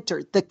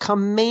center, the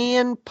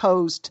command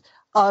post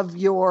of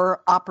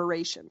your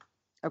operation.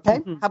 Okay,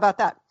 How about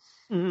that?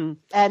 Mm-hmm.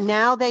 And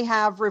now they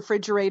have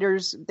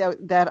refrigerators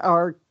that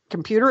are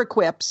computer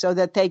equipped so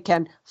that they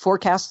can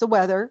forecast the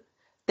weather.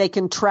 They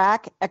can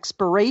track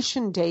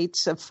expiration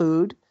dates of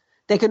food.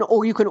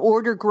 You can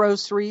order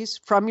groceries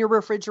from your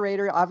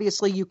refrigerator.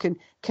 Obviously, it can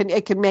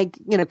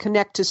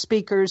connect to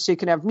speakers, so you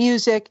can have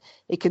music.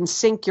 It can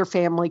sync your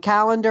family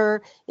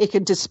calendar. It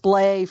can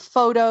display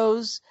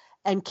photos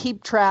and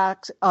keep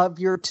track of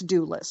your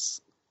to-do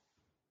lists.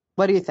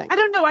 What do you think? I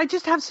don't know. I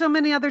just have so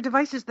many other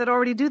devices that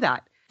already do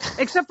that,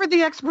 except for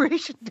the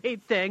expiration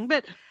date thing.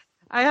 But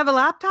I have a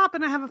laptop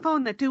and I have a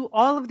phone that do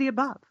all of the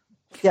above.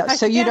 Yeah,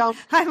 so you don't.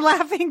 I'm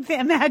laughing,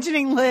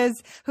 imagining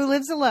Liz, who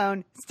lives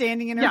alone,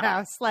 standing in her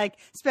house, like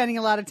spending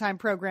a lot of time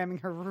programming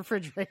her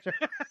refrigerator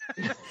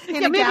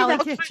in a galley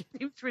kitchen.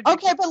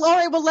 Okay, but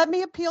Lori, let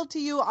me appeal to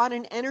you on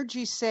an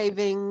energy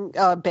saving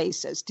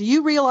basis. Do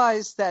you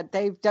realize that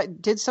they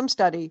did some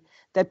study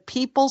that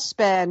people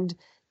spend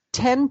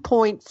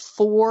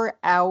 10.4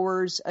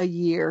 hours a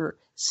year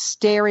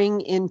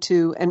staring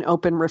into an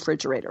open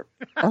refrigerator?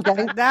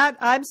 Okay,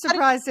 I'm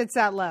surprised it's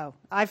that low.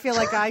 I feel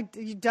like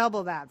you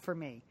double that for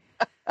me.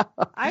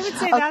 I would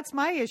say that's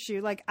my issue.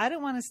 Like, I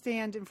don't want to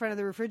stand in front of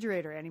the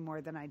refrigerator any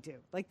more than I do.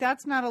 Like,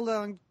 that's not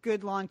a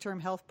good long-term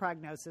health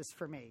prognosis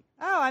for me.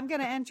 Oh, I'm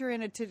going to enter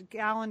in a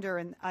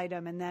calendar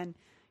item and then,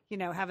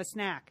 have a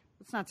snack.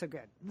 It's not so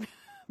good.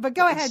 But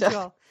go ahead,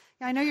 Joel.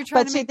 I know you're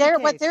trying to make the case.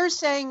 What they're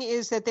saying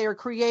is that they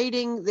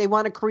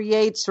want to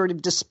create sort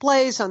of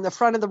displays on the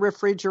front of the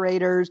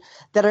refrigerators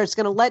that are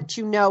going to let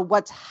you know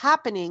what's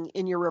happening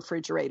in your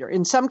refrigerator.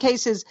 In some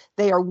cases,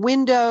 they are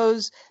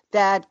windows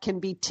that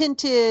can be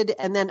tinted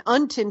and then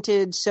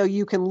untinted, so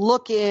you can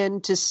look in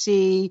to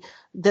see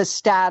the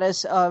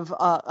status of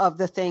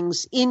the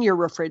things in your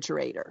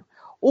refrigerator.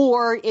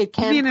 Or it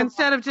can. I mean,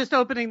 instead of just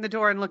opening the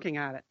door and looking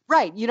at it.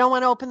 Right. You don't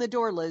want to open the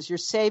door, Liz. You're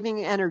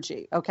saving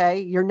energy.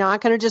 Okay. You're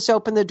not going to just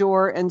open the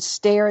door and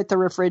stare at the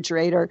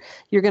refrigerator.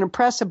 You're going to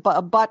press a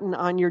button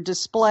on your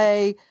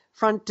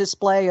front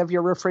display of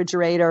your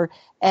refrigerator,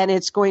 and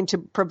it's going to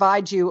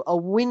provide you a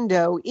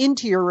window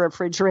into your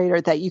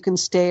refrigerator that you can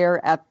stare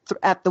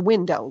at the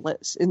window,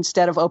 Liz,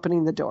 instead of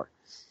opening the door.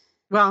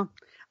 Well,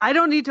 I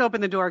don't need to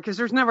open the door because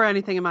there's never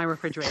anything in my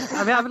refrigerator.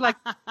 I've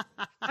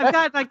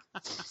got like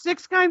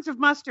 6 kinds of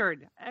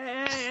mustard.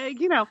 I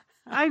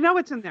know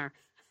what's in there.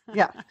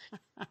 Yeah.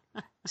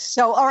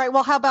 So, all right.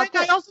 Well, how about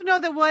this? I also know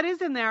that what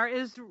is in there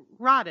is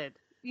rotted.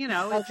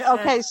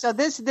 Okay, so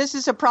this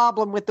is a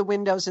problem with the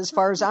windows as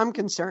far as I'm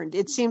concerned.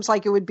 It seems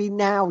like it would be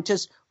now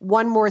just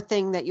one more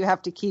thing that you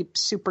have to keep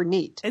super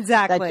neat.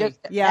 Exactly.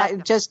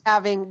 Just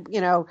having,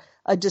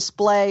 a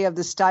display of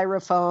the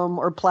styrofoam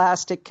or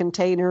plastic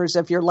containers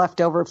of your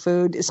leftover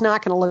food is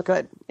not going to look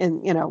good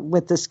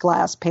with this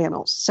glass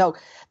panels. So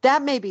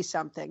that may be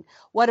something.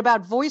 What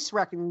about voice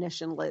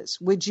recognition, Liz?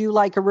 Would you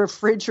like a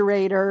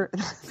refrigerator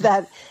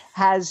that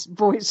has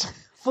voice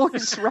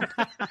recognition?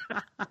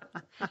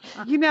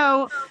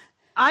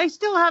 I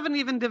still haven't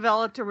even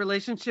developed a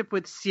relationship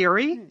with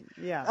Siri.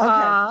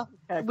 Yeah.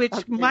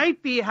 Which might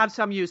have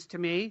some use to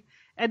me.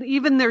 And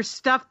even there's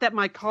stuff that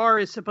my car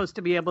is supposed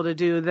to be able to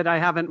do that I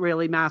haven't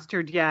really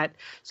mastered yet.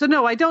 So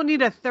no, I don't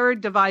need a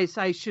third device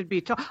I should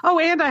be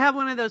and I have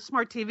one of those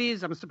smart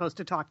TVs I'm supposed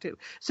to talk to.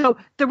 So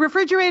the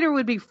refrigerator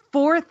would be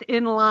 4th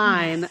in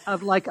line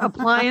of like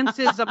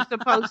appliances I'm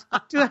supposed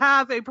to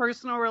have a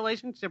personal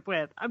relationship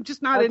with. I'm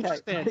just not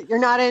interested. You're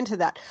not into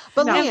that.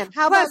 But no. Lian,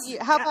 how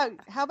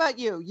about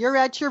you? You're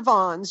at your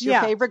Vons, your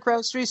favorite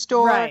grocery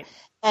store, right,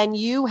 and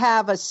you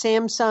have a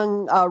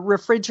Samsung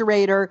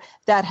refrigerator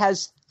that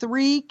has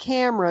 3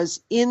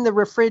 cameras in the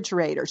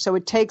refrigerator. So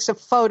it takes a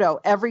photo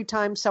every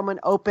time someone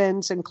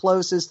opens and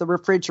closes the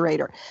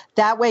refrigerator.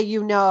 That way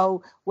you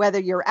know whether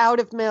you're out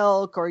of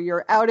milk or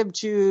you're out of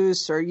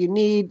juice or you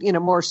need,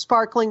 more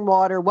sparkling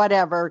water,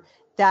 whatever.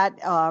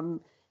 And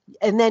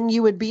then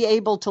you would be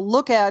able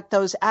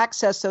to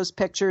access those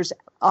pictures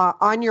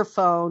on your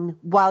phone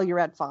while you're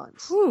at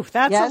Vons. Whew,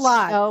 that's a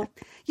lot. No?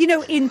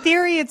 In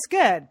theory, it's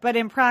good. But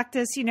in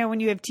practice, when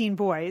you have teen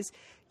boys,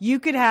 you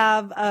could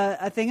have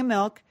a thing of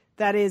milk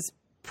that is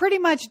pretty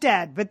much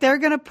dead, but they're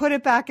going to put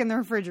it back in the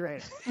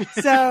refrigerator.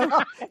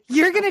 So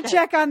you're going to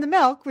check on the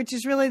milk, which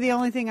is really the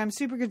only thing I'm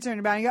super concerned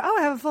about. And you go,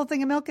 I have a full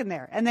thing of milk in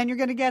there. And then you're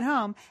going to get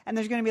home and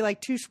there's going to be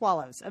like 2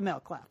 swallows of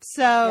milk left.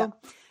 So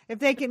if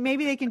they can,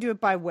 maybe they can do it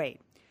by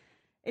weight.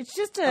 It's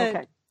just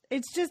a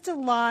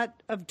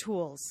lot of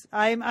tools.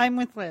 I'm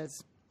with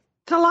Liz.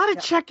 It's a lot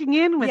of checking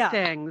in with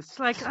things.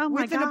 Like, oh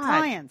my God. With an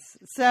appliance.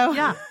 So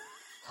yeah.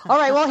 All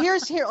right. Well,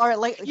 here's you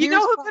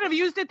know who could have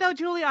used it though,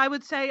 Julie? I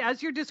would say,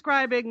 as you're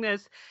describing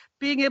this,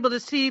 being able to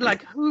see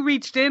like who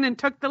reached in and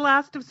took the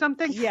last of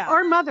something. Yeah.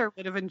 Our mother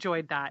would have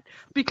enjoyed that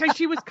because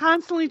she was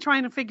constantly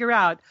trying to figure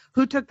out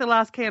who took the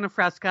last can of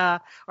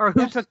Fresca or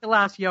who took the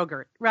last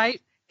yogurt, right?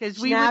 Because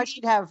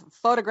she'd have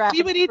photographic.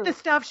 She would eat the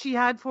stuff she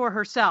had for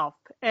herself,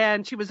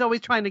 and she was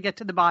always trying to get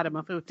to the bottom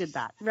of who did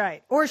that.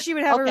 Right. Or she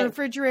would have a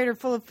refrigerator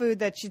full of food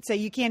that she'd say,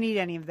 you can't eat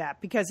any of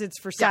that because it's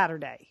for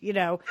Saturday,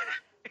 Yeah.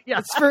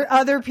 It's for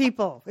other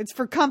people. It's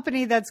for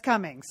company that's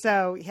coming.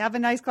 So have a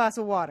nice glass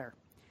of water.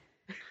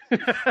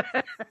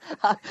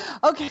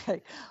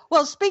 Okay.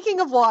 Well,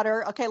 speaking of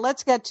water,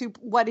 let's get to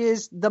what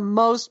is the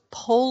most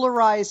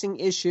polarizing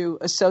issue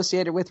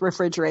associated with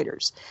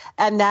refrigerators.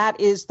 And that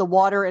is the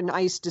water and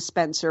ice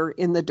dispenser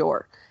in the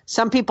door.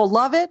 Some people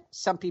love it.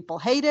 Some people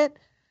hate it.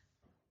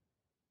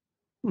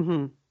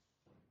 Mm-hmm.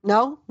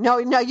 No,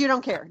 you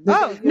don't care.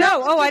 Oh,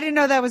 no. Oh, I didn't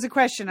know that was a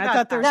question. I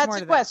thought there was more to that.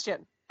 That's a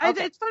question.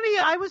 Okay. It's funny.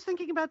 I was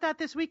thinking about that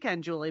this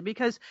weekend, Julie,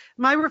 because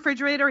my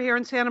refrigerator here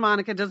in Santa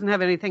Monica doesn't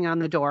have anything on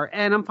the door,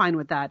 and I'm fine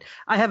with that.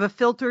 I have a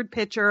filtered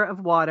pitcher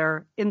of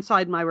water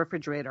inside my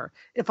refrigerator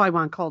if I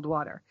want cold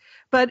water.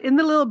 But in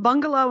the little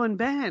bungalow in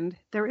Bend,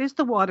 there is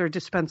the water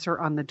dispenser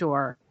on the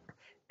door.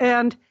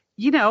 And,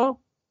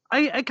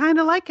 I kind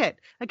of like it.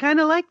 I kind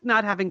of like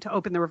not having to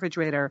open the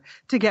refrigerator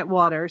to get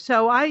water.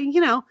 So I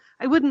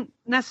wouldn't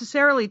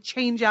necessarily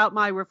change out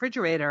my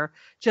refrigerator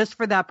just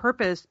for that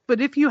purpose. But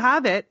if you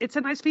have it, it's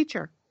a nice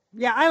feature.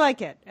 Yeah, I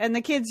like it. And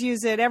the kids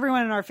use it.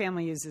 Everyone in our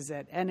family uses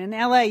it. And in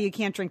LA, you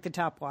can't drink the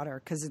tap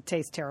water because it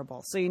tastes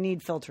terrible. So you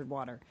need filtered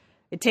water.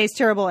 It tastes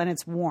terrible and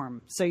it's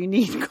warm. So you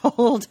need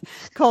cold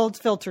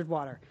filtered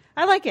water.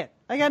 I like it.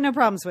 I got no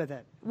problems with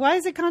it. Why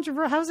is it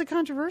controversial? How is it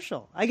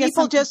controversial? I guess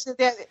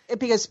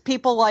because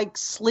people like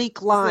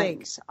sleek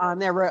lines on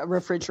their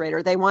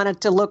refrigerator. They want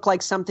it to look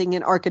like something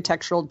in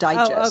Architectural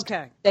Digest. Oh,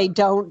 okay. They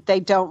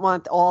don't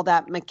want all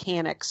that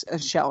mechanics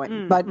showing.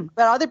 Mm-hmm.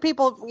 But other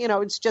people,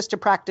 it's just a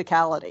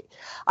practicality.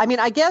 I mean,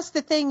 I guess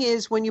the thing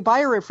is when you buy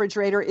a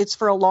refrigerator, it's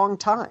for a long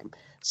time.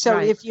 So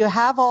if you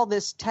have all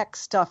this tech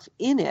stuff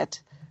in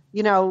it,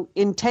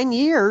 in 10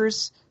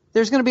 years,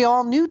 there's going to be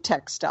all new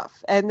tech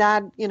stuff. And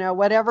that,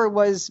 whatever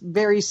was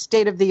very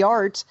state of the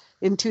art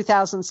in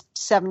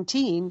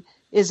 2017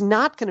 is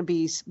not going to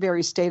be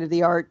very state of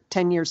the art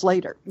 10 years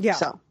later. Yeah.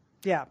 So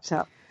Yeah.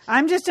 So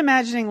I'm just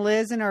imagining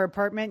Liz in her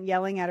apartment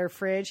yelling at her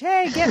fridge,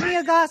 "Hey, get me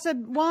a glass of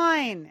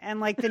wine," and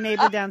like the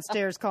neighbor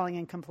downstairs calling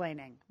and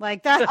complaining,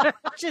 like that.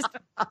 Just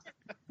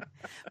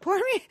pour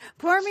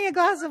me a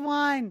glass of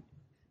wine.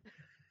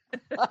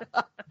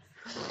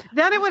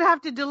 Then it would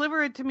have to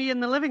deliver it to me in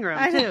the living room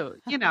too,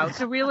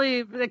 to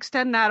really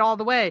extend that all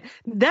the way.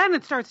 Then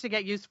it starts to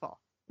get useful.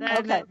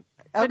 Okay.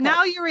 But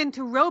now you're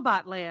into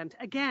robot land.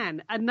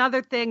 Again,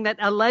 another thing that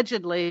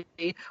allegedly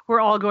we're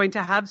all going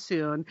to have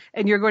soon,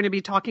 and you're going to be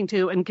talking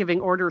to and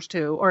giving orders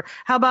to. Or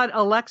how about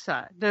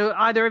Alexa? Do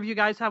either of you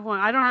guys have one?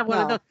 I don't have one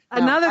of those.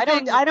 Another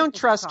thing. I don't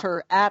trust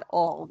her at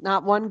all.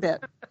 Not one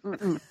bit.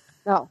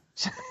 No.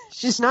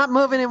 She's not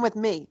moving in with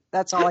me.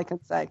 That's all I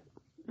can say.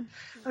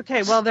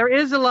 Okay, well, there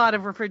is a lot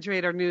of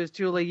refrigerator news,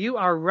 Julie. You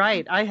are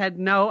right. I had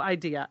no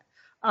idea.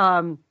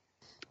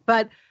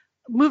 But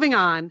moving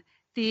on.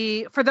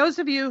 For those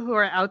of you who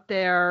are out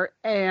there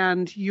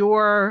and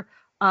your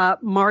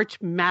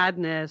March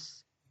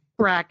Madness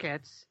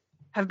brackets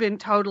have been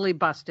totally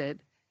busted,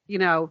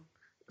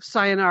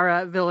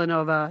 sayonara,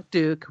 Villanova,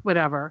 Duke,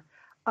 whatever,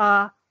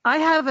 I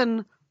have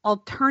an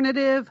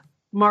alternative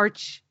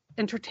March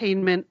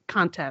entertainment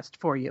contest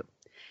for you.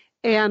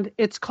 And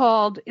it's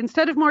called,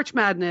 instead of March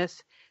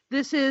Madness,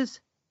 this is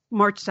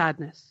March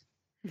Sadness.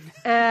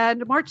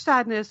 And March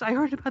Sadness, I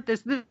heard about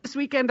this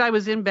weekend. I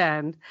was in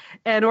Bend,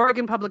 and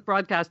Oregon Public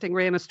Broadcasting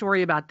ran a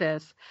story about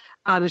this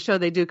on a show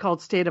they do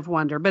called State of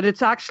Wonder. But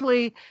it's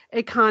actually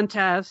a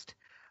contest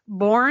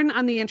born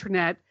on the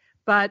internet,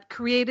 but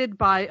created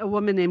by a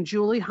woman named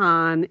Julie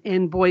Hahn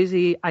in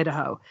Boise,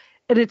 Idaho.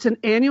 And it's an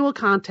annual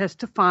contest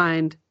to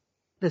find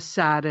the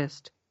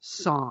saddest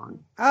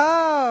song.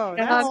 Oh,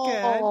 that's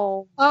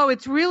good. Oh,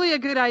 it's really a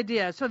good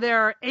idea. So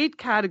there are 8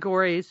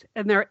 categories,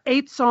 and there are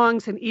 8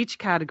 songs in each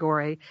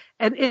category,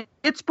 and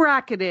it's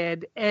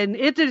bracketed, and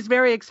it is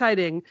very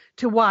exciting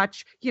to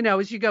watch,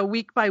 as you go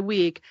week by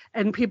week,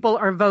 and people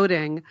are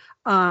voting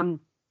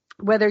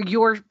whether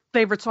your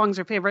favorite songs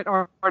or favorite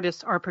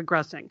artists are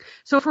progressing.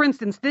 So, for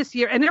instance, this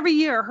year, and every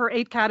year, her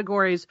 8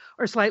 categories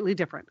are slightly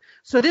different.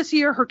 So this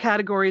year, her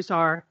categories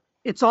are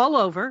It's All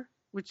Over,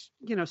 which,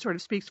 sort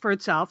of speaks for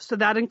itself. So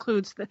that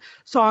includes the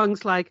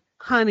songs like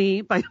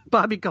Honey by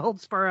Bobby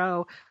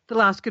Goldsboro, The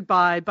Last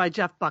Goodbye by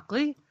Jeff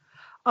Buckley.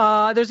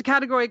 There's a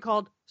category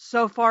called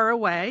So Far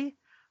Away.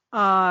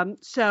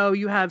 So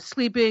you have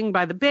Sleeping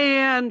by the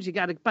Band. You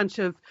got a bunch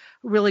of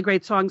really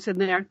great songs in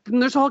there. Then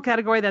there's a whole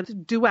category that's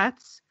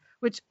duets,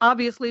 which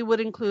obviously would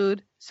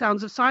include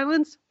Sounds of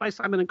Silence by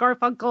Simon and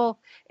Garfunkel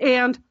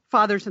and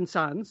Fathers and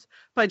Sons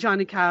by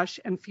Johnny Cash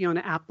and Fiona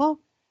Apple.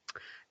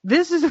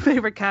 This is a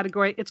favorite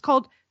category. It's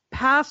called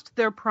Past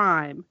Their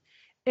Prime.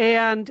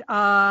 And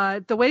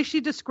the way she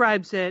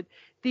describes it,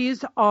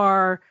 these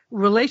are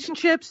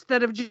relationships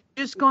that have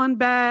just gone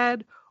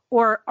bad,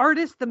 or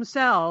artists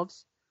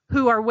themselves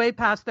who are way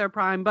past their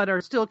prime but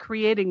are still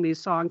creating these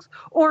songs,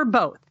 or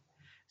both.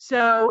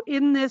 So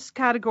in this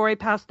category,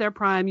 Past Their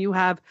Prime, you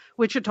have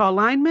Wichita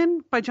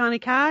Lineman by Johnny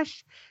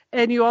Cash,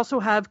 and you also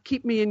have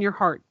Keep Me in Your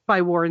Heart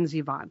by Warren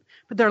Zevon.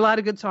 But there are a lot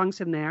of good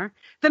songs in there.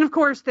 Then, of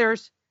course,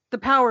 there's the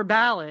power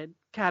ballad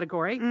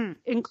category.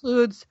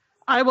 Includes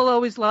I Will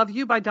Always Love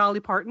You by Dolly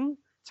Parton.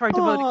 It's hard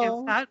to vote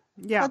against that.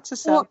 Yeah. That's a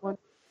sad one.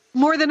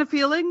 More Than a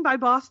Feeling by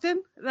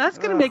Boston. That's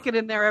going to make it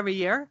in there every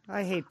year.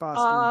 I hate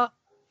Boston.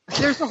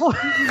 There's a whole...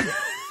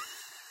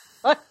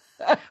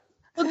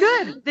 Well,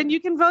 good. Then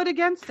you can vote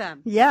against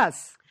them.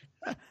 Yes.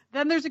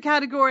 Then there's a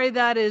category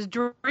that is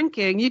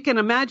drinking. You can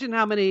imagine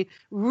how many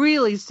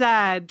really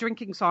sad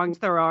drinking songs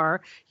there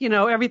are.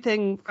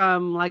 Everything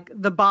from like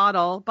The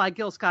Bottle by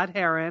Gil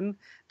Scott-Heron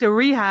to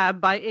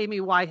Rehab by Amy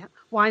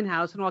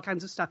Winehouse and all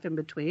kinds of stuff in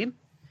between.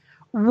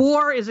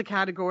 War is a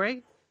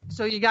category.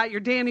 So you got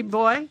your Danny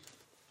Boy,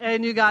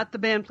 and you got the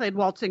band played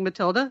Waltzing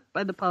Matilda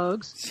by the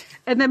Pogues.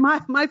 And then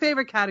my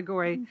favorite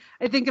category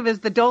I think of as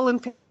the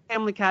Dolan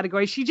family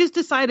category. She just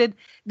decided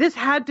this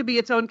had to be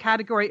its own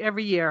category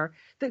every year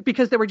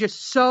because there were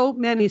just so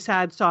many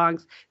sad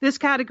songs. This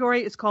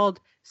category is called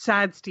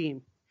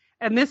Sadstein.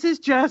 And this is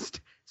just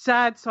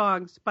sad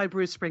songs by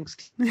Bruce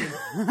Springsteen.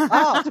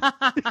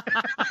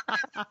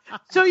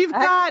 So you've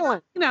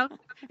got,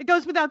 it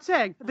goes without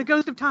saying, The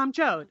Ghost of Tom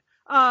Joad,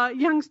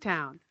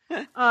 Youngstown,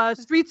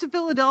 Streets of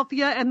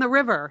Philadelphia, and The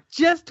River.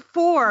 Just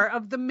 4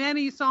 of the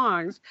many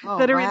songs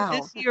that are in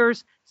this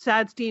year's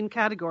Sadstein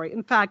category.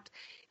 In fact,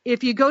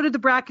 if you go to the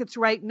brackets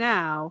right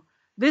now,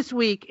 this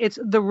week it's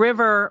The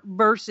River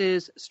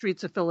versus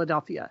Streets of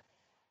Philadelphia.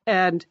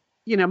 And,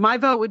 my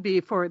vote would be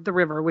for The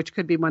River, which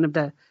could be one of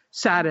the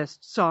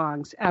saddest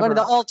songs ever. One of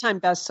the all-time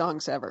best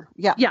songs ever.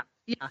 Yeah. Yeah.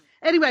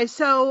 Anyway,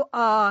 so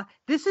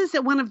this is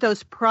one of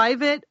those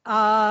private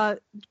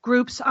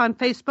groups on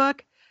Facebook.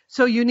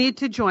 So you need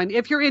to join.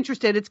 If you're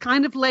interested, it's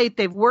kind of late.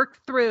 They've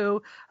worked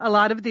through a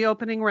lot of the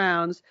opening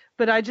rounds,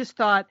 but I just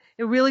thought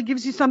it really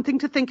gives you something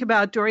to think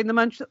about during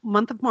the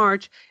month of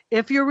March.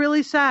 If you're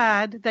really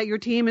sad that your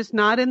team is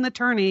not in the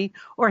tourney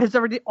or has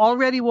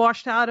already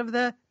washed out of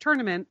the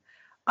tournament,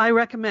 I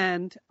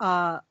recommend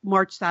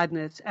March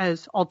Sadness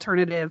as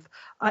alternative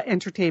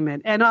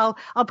entertainment. And I'll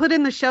put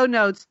in the show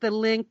notes the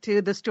link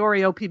to the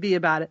story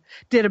OPB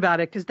did about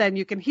it, because then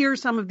you can hear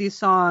some of these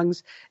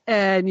songs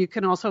and you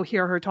can also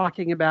hear her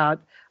talking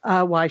about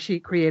why she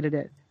created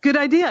it. Good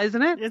idea,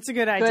 isn't it? It's a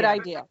good idea. Good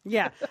idea.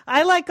 Yeah.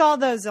 I like all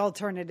those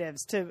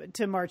alternatives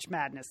to March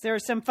Madness. There are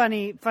some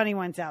funny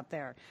ones out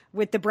there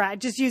with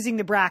just using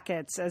the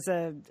brackets as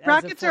a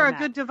Brackets are a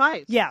format. good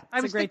device. Yeah. I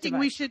was thinking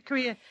we should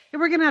create,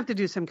 we're going to have to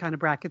do some kind of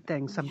bracket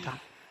thing sometime.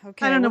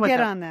 Okay. I don't know we'll what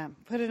get on that.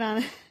 Put it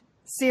on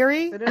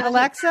Siri, it on-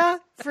 Alexa,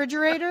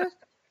 refrigerator,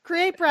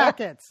 create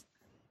brackets.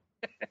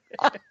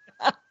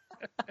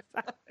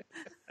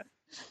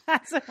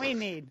 That's what we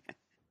need.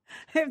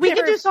 We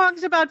could do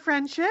songs about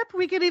friendship.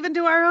 We could even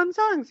do our own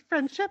songs.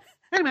 Friendship.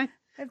 Anyway.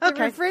 If the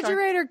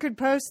refrigerator could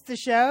post the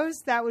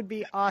shows, that would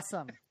be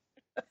awesome.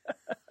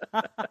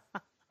 All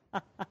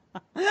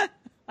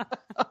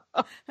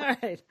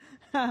right.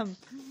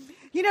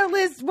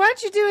 Liz, why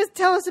don't you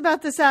tell us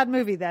about the sad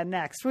movie then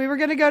next? We were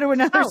going to go to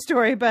another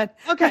story, but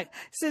okay.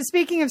 So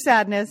speaking of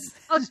sadness.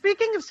 Oh,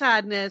 speaking of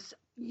sadness,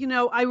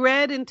 I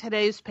read in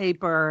today's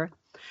paper,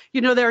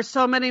 there are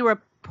so many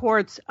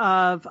reports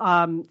of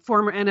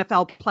former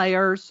NFL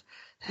players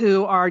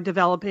who are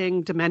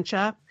developing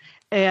dementia.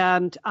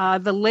 And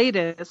the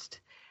latest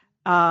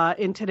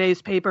in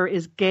today's paper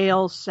is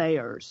Gayle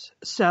Sayers.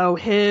 So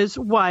his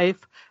wife,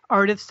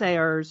 Ardith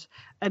Sayers,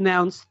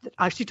 announced,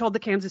 she told the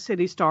Kansas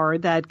City Star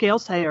that Gayle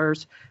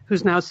Sayers,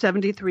 who's now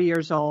 73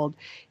 years old,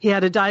 he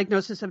had a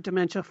diagnosis of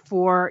dementia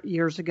 4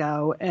 years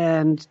ago,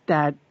 and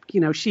that,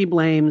 she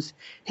blames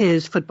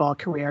his football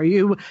career.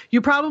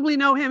 You probably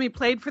know him. He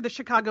played for the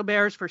Chicago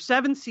Bears for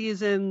 7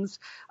 seasons,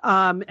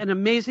 an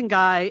amazing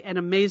guy, an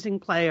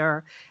amazing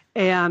player.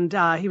 And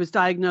he was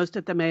diagnosed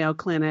at the Mayo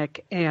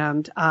Clinic.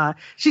 And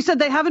she said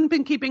they haven't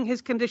been keeping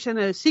his condition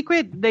a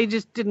secret. They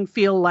just didn't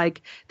feel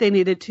like they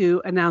needed to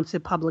announce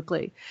it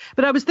publicly.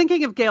 But I was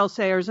thinking of Gayle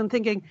Sayers and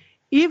thinking,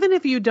 even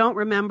if you don't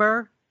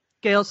remember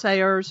Gayle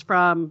Sayers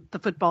from the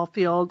football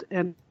field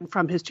and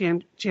from his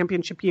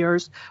championship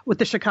years with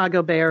the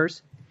Chicago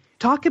Bears,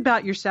 talk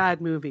about your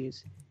sad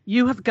movies.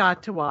 You have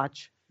got to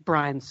watch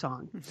Brian's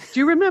Song. Do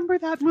you remember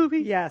that movie?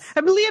 Yes. I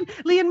mean,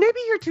 Lian, maybe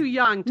you're too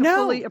young to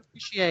fully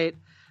appreciate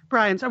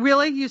Brian's.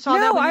 Really? You saw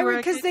that when you were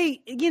because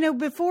they,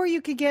 before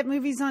you could get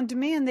movies on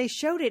demand, they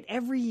showed it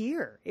every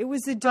year. It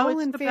was a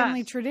Dolan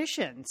family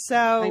tradition.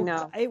 So I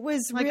know. It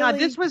was my really. God,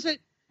 this was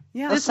it.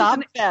 Yeah. The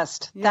Sob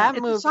Fest. Yeah.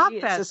 That movie. Sob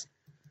Fest.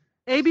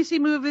 ABC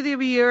Movie of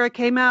the Year. It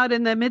came out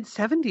in the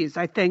mid-'70s,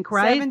 I think,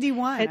 right?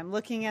 71. I'm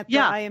looking at the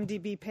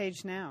IMDb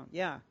page now.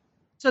 Yeah.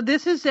 So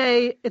this is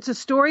it's a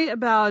story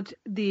about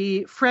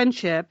the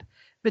friendship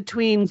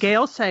between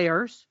Gayle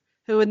Sayers,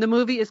 who in the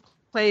movie is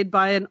played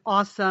by an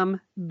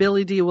awesome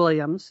Billy D.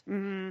 Williams,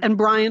 and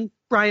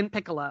Brian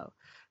Piccolo,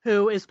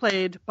 who is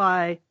played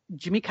by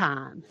James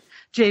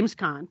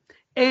Caan.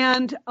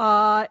 And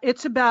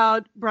it's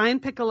about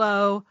Brian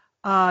Piccolo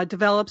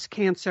develops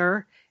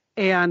cancer,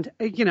 and,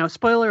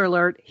 spoiler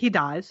alert, he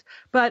dies.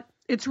 But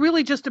it's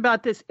really just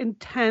about this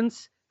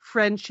intense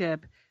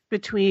friendship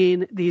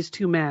between these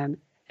two men.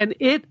 And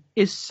it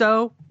is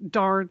so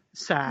darn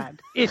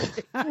sad.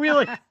 It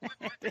really,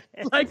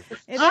 I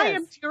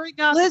am tearing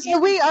up. Liz,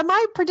 am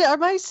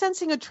I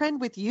sensing a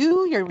trend with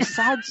you? Your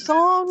sad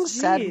songs,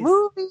 sad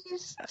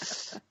movies.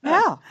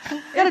 Yeah,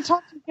 gotta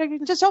talk.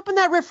 Just open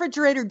that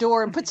refrigerator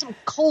door and put some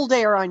cold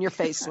air on your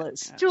face,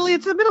 Liz. Julie,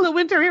 it's the middle of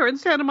winter here in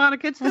Santa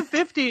Monica. It's the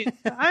 50s.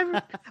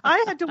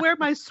 I had to wear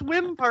my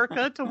swim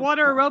parka to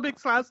water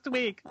aerobics last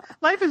week.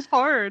 Life is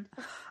hard.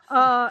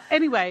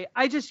 Anyway,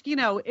 I just,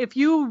 if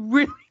you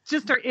really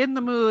just are in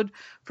the mood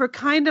for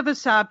kind of a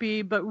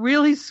sappy but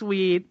really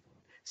sweet,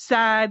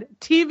 sad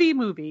TV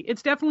movie.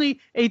 It's definitely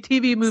a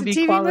TV movie. It's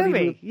a TV quality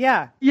movie.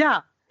 Yeah.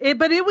 Yeah.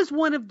 But it was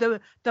one of the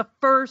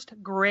first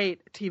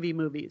great TV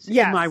movies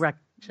in my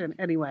recollection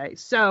anyway.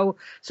 So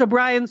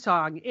Brian's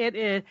Song,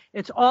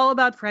 it's all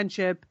about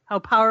friendship, how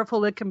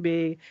powerful it can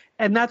be.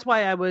 And that's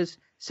why I was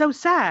so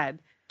sad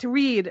to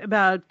read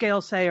about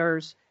Gayle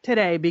Sayers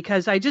today,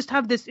 because I just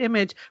have this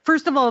image.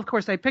 First of all, of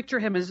course, I picture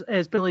him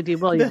as Billy D.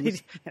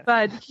 Williams,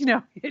 but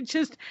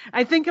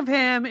I think of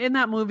him in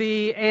that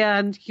movie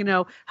and,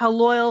 how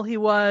loyal he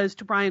was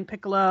to Brian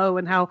Piccolo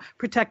and how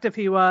protective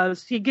he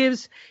was. He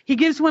gives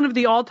one of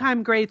the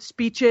all-time great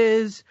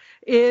speeches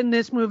in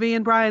this movie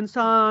in Brian's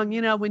Song,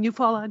 when you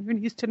fall on your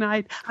knees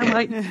tonight, I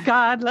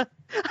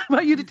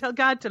want you to tell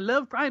God to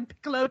love Brian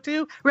Piccolo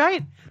too,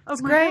 right? Oh,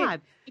 it's my great.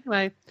 God.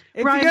 Anyway,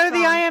 if Brian's you go to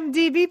the Song.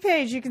 IMDb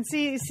page, you can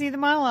see the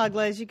monologue,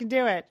 Liz. You can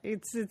do it.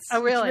 It's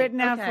written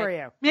out for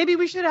you. Maybe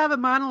we should have a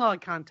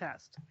monologue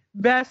contest.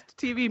 Best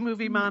TV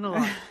movie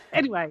monologue.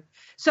 Anyway,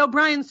 so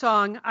Brian's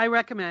Song, I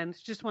recommend.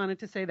 Just wanted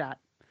to say that.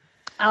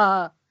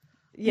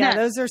 Yeah,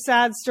 those are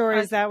sad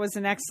stories. That was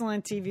an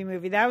excellent TV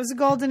movie. That was a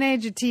golden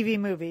age of TV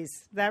movies.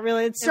 That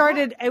really,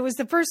 it was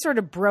the first sort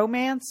of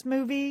bromance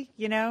movie,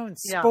 in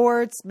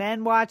sports.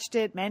 Men watched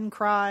it. Men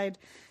cried.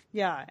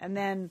 Yeah. And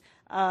then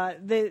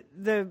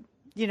the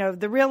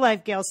the real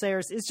life Gayle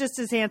Sayers is just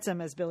as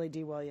handsome as Billy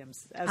D.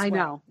 Williams as well. I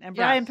know. And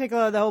Brian Yes.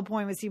 Piccolo, the whole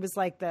point was he was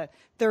like the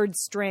third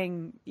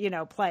string,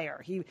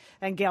 player.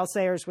 And Gayle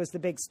Sayers was the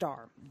big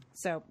star.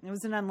 So it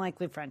was an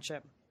unlikely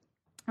friendship.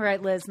 All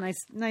right, Liz,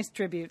 nice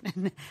tribute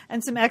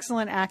and some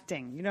excellent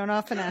acting. You don't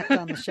often act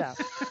on the show.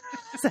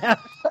 So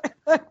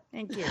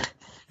thank you.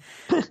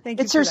 Thank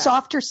you. It's her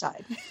softer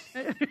side.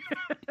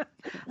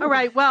 All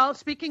right. Well,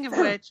 speaking of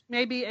which,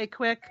 maybe a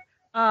quick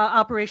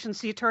Operation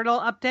Sea Turtle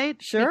update.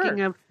 Sure.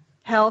 Speaking of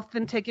health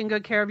and taking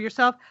good care of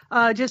yourself,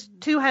 just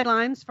 2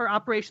 headlines for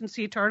Operation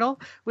Sea Turtle,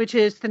 which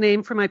is the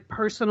name for my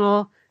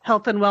personal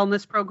health and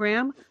wellness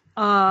program.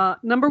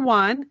 Number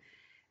 1,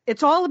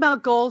 it's all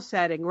about goal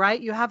setting, right?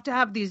 You have to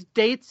have these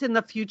dates in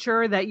the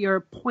future that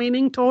you're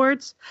pointing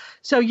towards.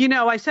 So,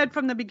 I said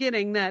from the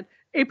beginning that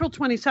April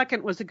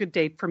 22nd was a good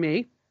date for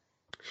me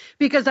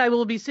because I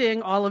will be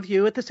seeing all of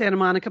you at the Santa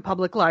Monica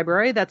Public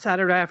Library that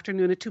Saturday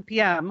afternoon at 2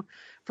 p.m.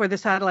 for the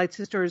Satellite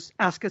Sisters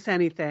Ask Us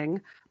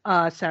Anything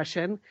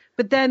session.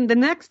 But then the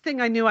next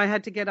thing I knew I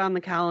had to get on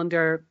the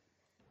calendar,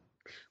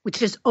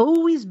 which is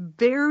always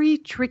very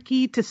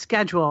tricky to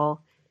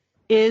schedule,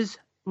 is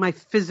my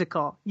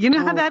physical. You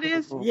know how that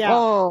is? Yeah.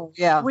 Oh,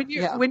 yeah.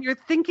 When you're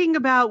thinking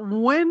about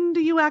when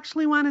do you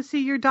actually want to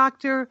see your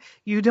doctor,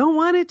 you don't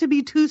want it to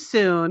be too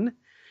soon.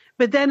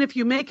 But then if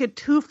you make it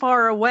too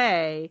far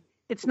away,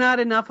 it's not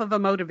enough of a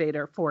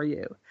motivator for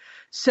you.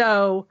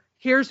 So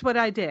here's what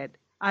I did.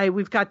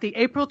 We've got the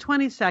April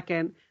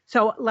 22nd.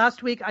 So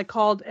last week I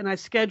called and I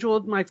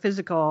scheduled my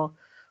physical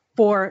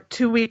for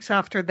 2 weeks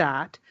after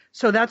that.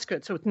 So that's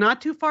good. So it's not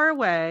too far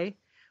away.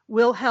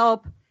 Will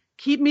help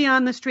keep me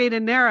on the straight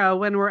and narrow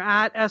when we're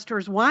at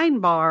Esther's wine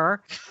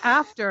bar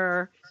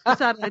after the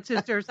Satellite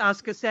Sisters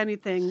Ask Us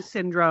Anything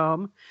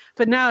syndrome.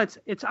 But now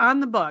it's on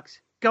the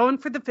books, going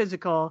for the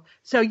physical.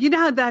 So you know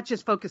how that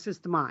just focuses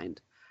the mind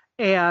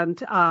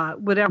and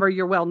whatever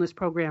your wellness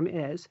program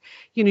is.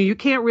 You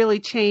can't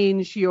really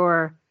change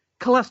your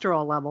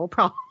cholesterol level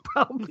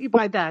probably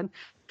by then.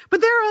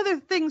 But there are other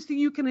things that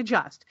you can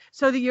adjust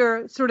so that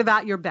you're sort of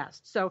at your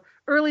best. So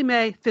early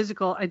May,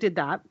 physical, I did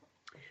that.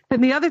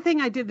 And the other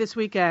thing I did this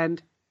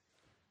weekend,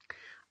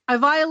 I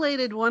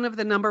violated one of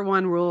the number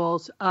 1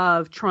 rules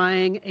of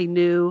trying a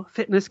new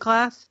fitness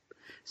class.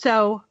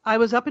 So I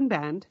was up in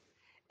Bend,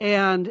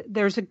 and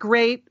there's a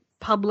great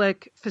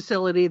public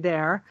facility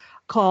there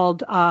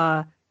called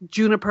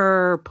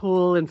Juniper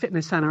Pool and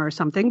Fitness Center or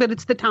something, but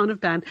it's the town of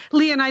Bend.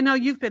 Lian, I know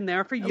you've been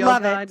there for yoga.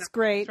 Love it. It's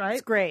great. Right?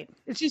 It's great.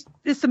 It's just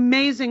this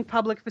amazing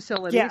public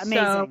facility. Yeah,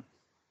 amazing. So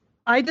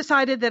I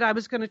decided that I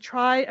was going to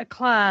try a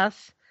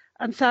class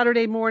on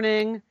Saturday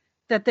morning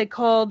that they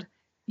called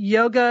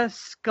Yoga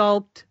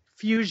Sculpt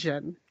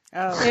Fusion.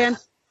 Oh. And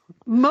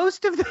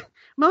most of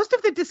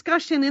the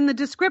discussion in the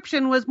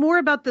description was more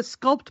about the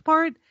sculpt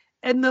part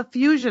and the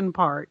fusion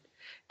part.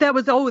 That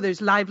was,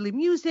 there's lively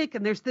music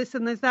and there's this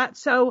and there's that.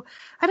 So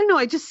I don't know.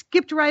 I just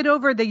skipped right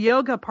over the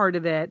yoga part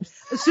of it,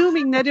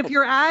 assuming that if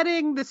you're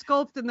adding the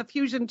sculpt and the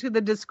fusion to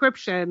the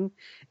description,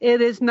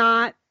 it is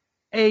not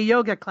a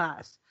yoga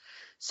class.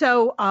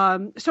 So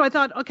I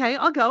thought, okay,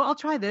 I'll go. I'll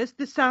try this.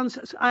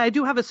 I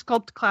do have a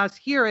sculpt class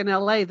here in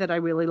LA that I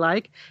really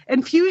like.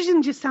 And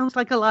fusion just sounds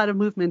like a lot of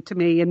movement to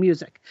me in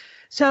music.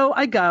 So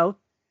I go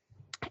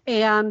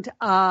and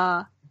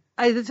I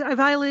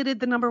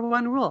violated the number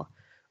 1 rule.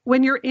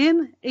 When you're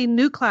in a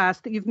new class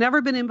that you've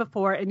never been in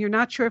before and you're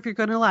not sure if you're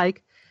going to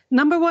like,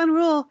 number 1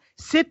 rule,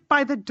 sit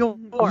by the door.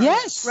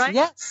 Yes, right?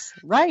 Yes,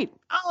 right.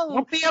 Oh,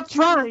 Don't be up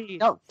front.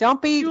 No,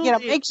 don't be,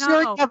 Julie, make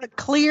sure you have a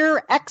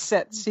clear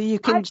exit so you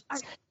can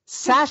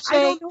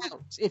sashay out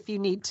if you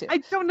need to. I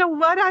don't know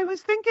what I was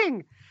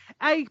thinking.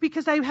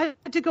 Because I had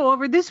to go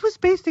over, this was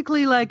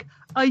basically like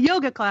a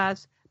yoga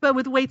class, but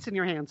with weights in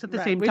your hands at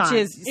the same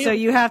time. So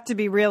you have to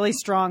be really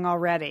strong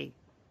already.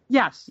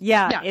 Yes.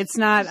 Yeah, yes. It's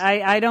not,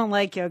 I don't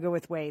like yoga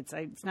with weights.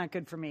 It's not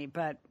good for me,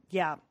 but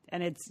yeah.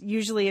 And it's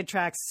usually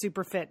attracts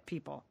super fit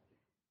people.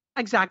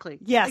 Exactly.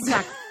 Yes.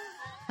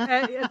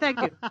 Exactly. Thank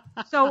you.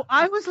 So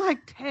I was like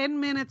 10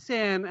 minutes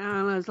in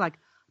and I was like,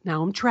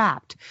 now I'm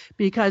trapped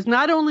because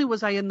not only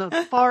was I in the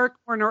far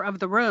corner of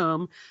the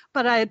room,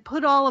 but I had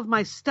put all of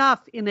my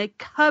stuff in a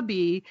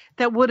cubby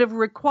that would have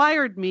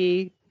required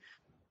me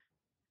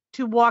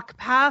to walk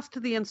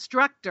past the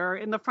instructor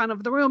in the front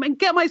of the room and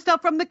get my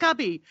stuff from the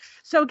cubby.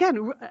 So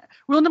again,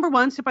 rule number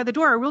 1, sit by the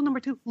door. Rule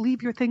number 2,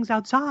 leave your things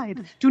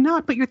outside. Do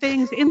not put your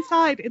things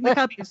inside in the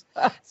cubbies.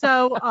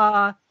 So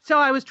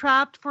I was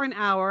trapped for an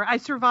hour. I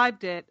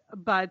survived it,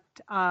 but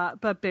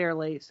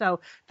barely.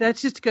 So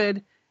that's just a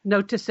good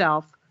note to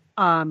self.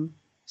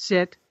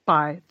 Sit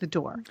by the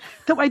door.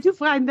 Though I do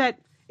find that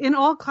in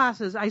all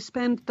classes, I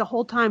spend the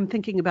whole time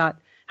thinking about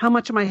how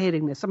much am I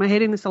hating this? Am I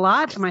hating this a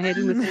lot? Am I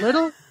hating this a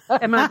little?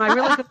 Am I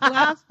really good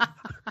class?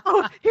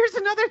 Oh, here's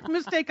another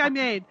mistake I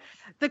made.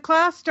 The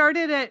class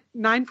started at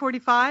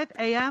 9:45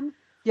 a.m.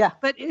 Yeah.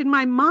 But in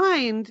my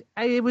mind,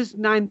 it was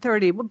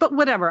 9:30. But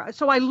whatever.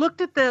 So I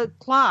looked at the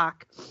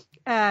clock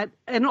and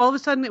all of a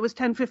sudden it was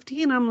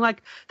 10:15. I'm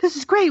like, this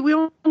is great. We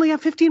only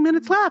have 15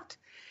 minutes left.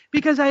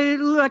 because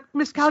I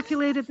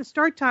miscalculated the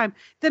start time.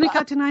 Then it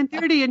got to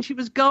 9:30 and she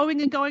was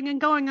going and going and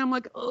going. I'm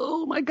like,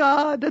 oh my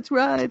God, that's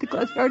right. The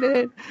class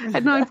started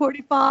at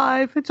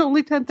 9:45. It's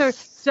only 10:30.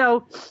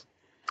 So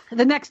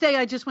the next day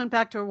I just went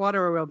back to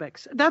water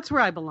aerobics. That's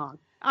where I belong.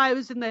 I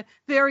was in the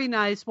very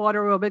nice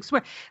water aerobics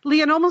where,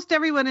 Lian, almost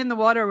everyone in the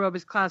water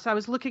aerobics class, I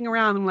was looking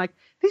around and I'm like,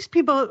 these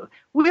people,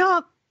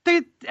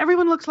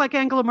 everyone looks like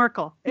Angela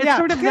Merkel. It's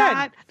sort of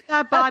that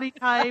body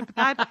type,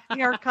 that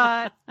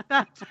haircut.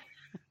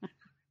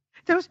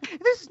 There's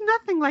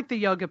nothing like the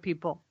yoga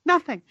people.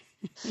 Nothing.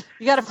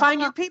 You got to find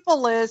your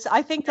people, Liz.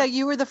 I think that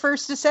you were the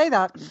first to say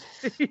that.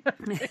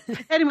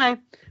 Anyway,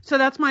 so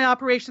that's my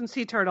Operation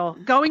Sea Turtle.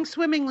 Going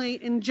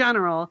swimmingly in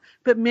general,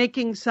 but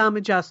making some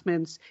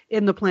adjustments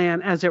in the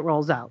plan as it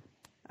rolls out.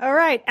 All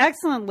right.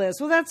 Excellent, Liz.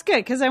 Well, that's good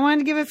because I wanted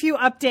to give a few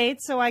updates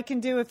so I can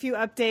do a few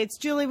updates.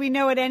 Julie, we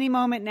know at any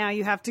moment now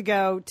you have to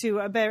go to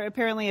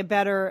apparently a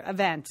better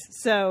event.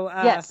 So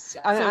yes,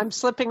 I'm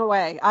slipping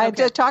away. I have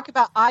to talk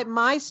about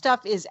my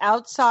stuff is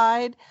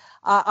outside.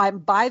 I'm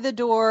by the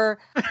door.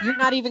 You're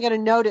not even going to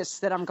notice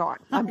that I'm gone.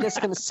 I'm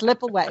just going to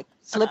slip away.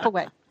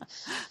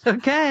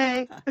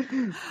 Okay.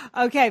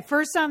 Okay.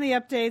 First on the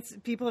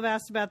updates, people have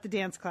asked about the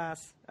dance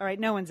class. All right.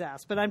 No one's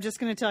asked, but I'm just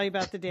going to tell you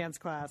about the dance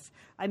class.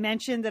 I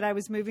mentioned that I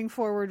was moving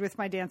forward with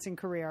my dancing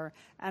career,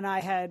 and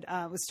I had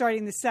was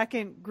starting the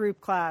second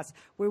group class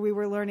where we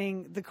were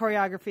learning the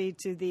choreography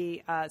to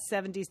the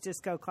 70s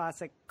disco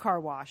classic Car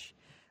Wash.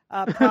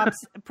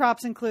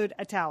 Props include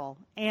a towel.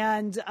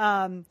 And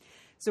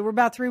so we're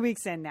about 3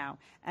 weeks in now.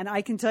 And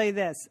I can tell you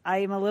this, I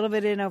am a little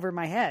bit in over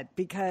my head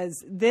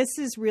because this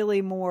is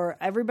really more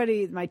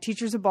my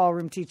teacher's a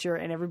ballroom teacher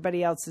and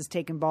everybody else is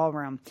taking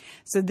ballroom.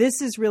 So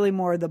this is really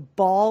more the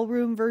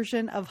ballroom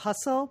version of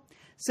hustle.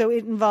 So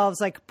it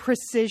involves like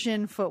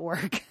precision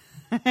footwork.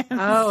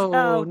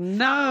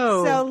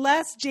 No. So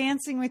less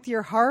dancing with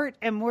your heart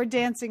and more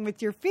dancing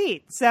with your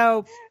feet.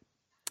 So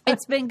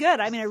it's been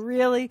good. I mean, I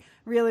really,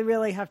 really,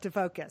 really have to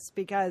focus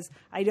because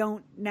I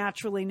don't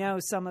naturally know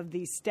some of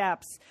these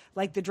steps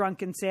like the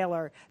drunken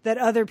sailor that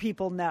other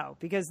people know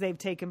because they've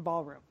taken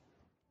ballroom.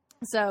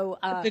 So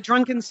the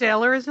drunken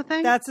sailor is a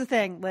thing? That's the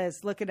thing,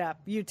 Liz. Look it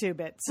up. YouTube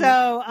it.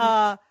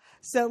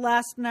 So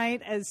last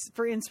night, as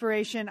for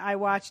inspiration, I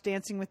watched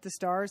Dancing with the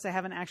Stars. I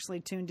haven't actually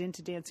tuned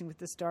into Dancing with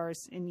the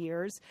Stars in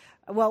years.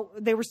 Well,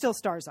 they were still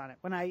stars on it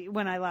when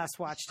I last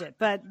watched it.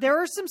 But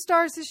there are some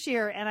stars this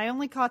year, and I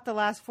only caught the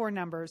last 4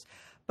 numbers.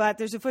 But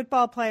there's a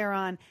football player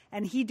on,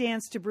 and he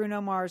danced to Bruno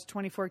Mars'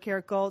 24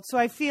 Karat Gold. So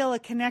I feel a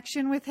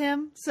connection with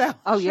him. So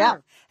yeah.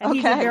 And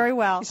he did very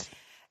well.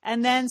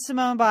 And then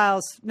Simone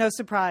Biles, no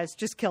surprise,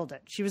 just killed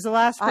it. She was the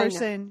last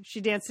person. She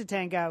danced a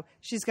tango.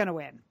 She's going to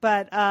win.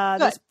 But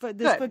this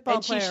football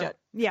and player, she should.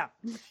 Yeah,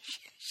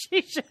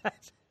 she should.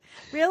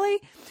 Really?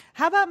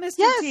 How about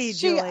Mr. T,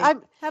 Julie?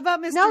 How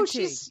about Mr.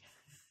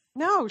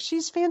 T?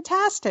 She's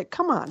fantastic.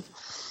 Come on.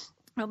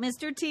 Well,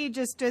 Mr. T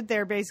just stood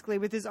there basically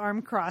with his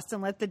arm crossed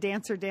and let the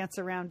dancer dance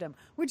around him,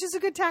 which is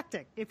a good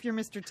tactic if you're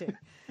Mr. T.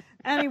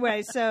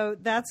 Anyway, so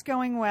that's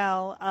going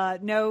well.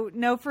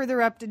 No further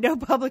update, no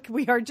public.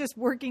 We are just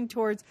working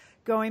towards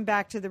going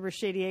back to the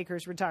Shady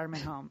Acres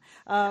retirement home.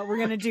 We're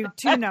going to do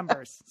 2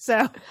 numbers.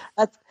 So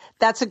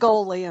that's a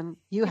goal, Lian.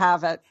 You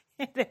have it.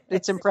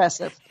 It's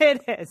impressive.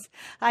 It is.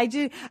 I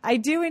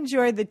do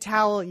enjoy the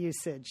towel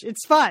usage.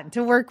 It's fun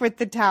to work with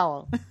the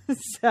towel.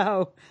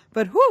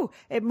 But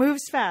it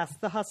moves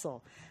fast, the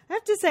hustle. I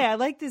have to say, I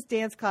like this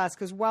dance class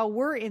because while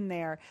we're in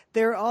there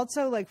are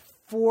also like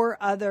 4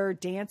 other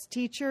dance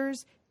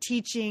teachers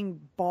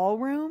teaching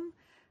ballroom.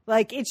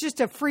 Like it's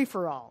just a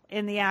free-for-all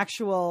in the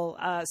actual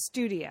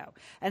studio.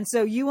 And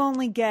so you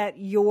only get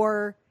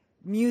your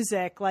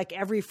music like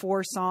every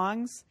 4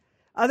 songs.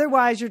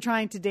 Otherwise, you're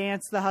trying to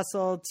dance the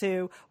hustle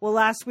to,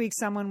 last week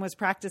someone was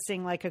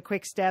practicing like a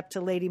quick step to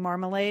Lady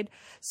Marmalade.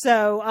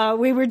 So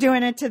we were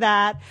doing it to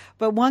that.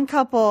 But one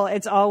couple,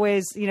 it's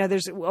always,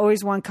 there's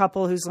always one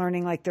couple who's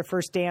learning like their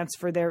first dance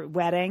for their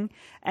wedding.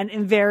 And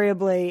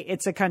invariably,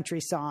 it's a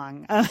country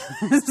song.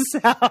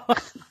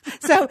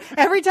 So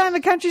every time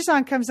a country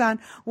song comes on,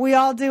 we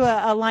all do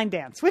a line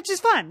dance, which is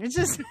fun. It's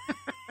just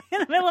in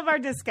the middle of our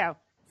disco.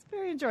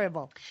 Very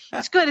enjoyable.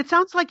 It's good. It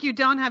sounds like you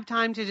don't have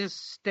time to just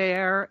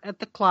stare at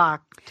the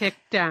clock tick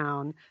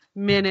down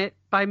minute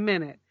by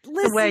minute.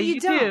 Listen, the way you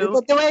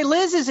do. The way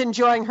Liz is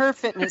enjoying her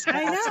fitness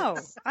class. I know.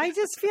 I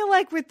just feel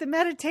like with the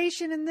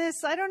meditation in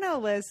this, I don't know,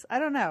 Liz. I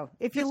don't know.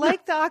 If you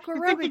like the aqua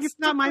aerobics, it's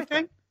not my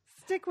thing.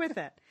 Stick with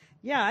it.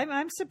 Yeah,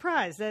 I'm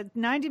surprised that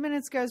 90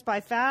 minutes goes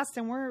by fast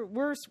and we're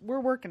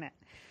working it.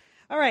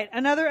 All right.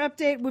 Another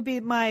update would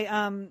be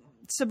my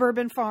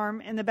suburban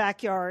farm in the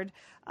backyard.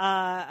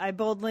 I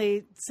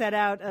boldly set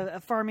out a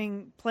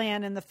farming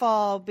plan in the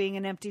fall, being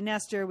an empty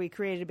nester. We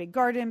created a big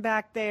garden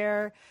back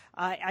there.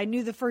 I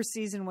knew the first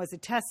season was a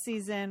test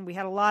season. We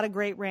had a lot of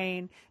great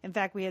rain. In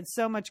fact, we had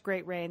so much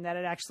great rain that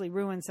it actually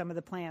ruined some of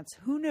the plants.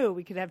 Who knew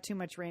we could have too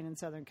much rain in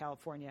Southern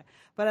California?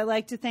 But I'd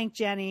like to thank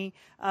Jenny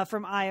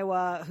from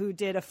Iowa, who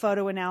did a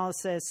photo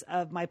analysis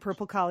of my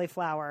purple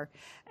cauliflower.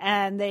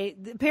 And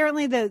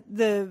apparently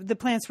the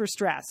plants were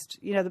stressed.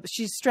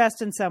 She's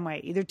stressed in some way,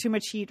 either too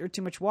much heat or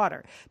too much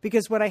water.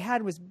 Because what I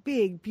had was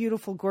big,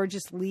 beautiful,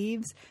 gorgeous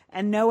leaves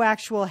and no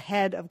actual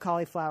head of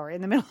cauliflower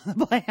in the middle of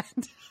the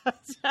plant.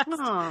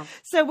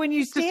 So when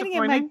you're standing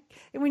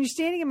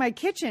in my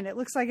kitchen, it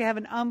looks like I have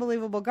an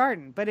unbelievable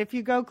garden. But if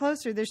you go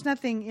closer, there's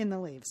nothing in the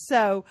leaves.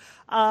 So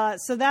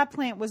that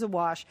plant was a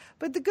wash.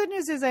 But the good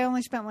news is I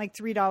only spent like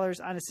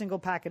 $3 on a single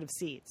packet of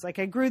seeds. Like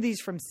I grew these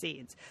from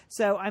seeds.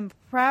 So I'm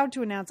proud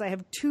to announce I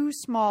have 2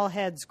 small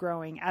heads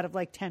growing out of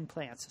like 10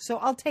 plants. So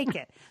I'll take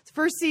it. It's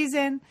first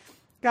season.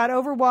 Got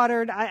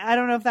overwatered. I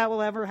don't know if that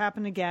will ever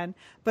happen again.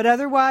 But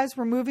otherwise,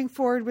 we're moving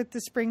forward with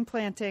the spring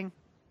planting.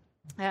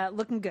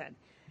 Looking good.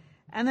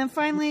 And then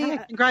finally...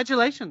 Okay,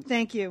 congratulations.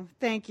 Thank you.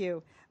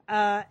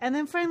 And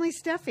then finally,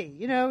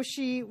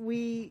 Steffi.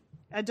 We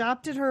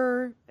adopted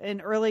her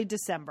in early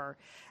December.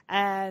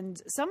 And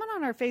someone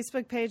on our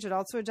Facebook page had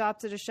also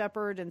adopted a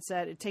shepherd and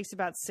said it takes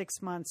about 6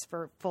 months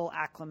for full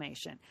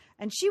acclimation.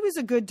 And she was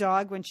a good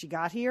dog when she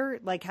got here,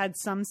 like had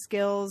some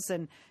skills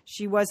and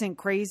she wasn't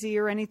crazy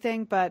or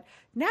anything. But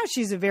now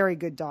she's a very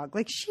good dog.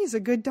 Like she's a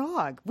good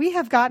dog. We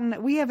have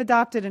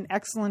adopted an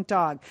excellent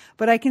dog.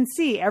 But I can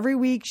see every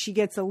week she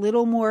gets a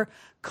little more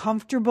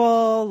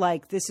comfortable.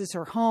 Like this is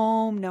her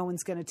home. No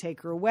one's going to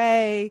take her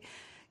away.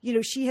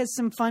 She has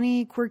some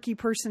funny, quirky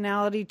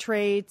personality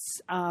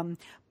traits.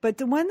 But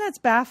the one that's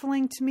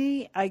baffling to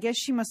me, I guess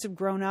she must have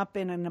grown up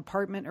in an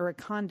apartment or a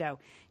condo.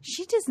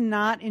 She does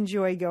not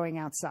enjoy going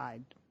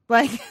outside.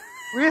 Like,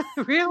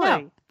 really?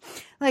 No.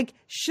 Like,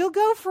 she'll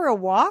go for a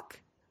walk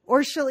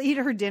or she'll eat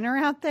her dinner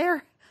out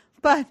there.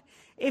 But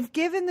if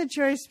given the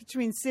choice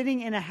between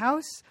sitting in a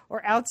house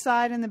or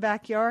outside in the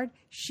backyard,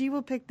 she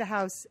will pick the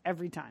house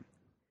every time.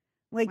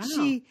 Like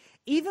wow.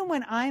 Even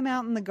when I'm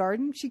out in the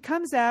garden, she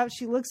comes out,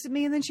 she looks at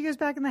me, and then she goes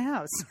back in the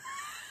house.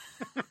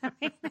 I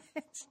mean,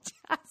 it's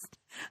just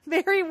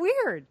very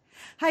weird.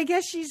 I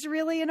guess she's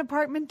really an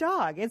apartment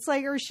dog. It's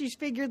like, or she's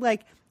figured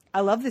like, I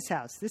love this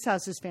house. This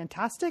house is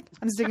fantastic.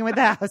 I'm sticking with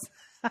the house.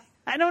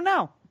 I don't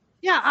know.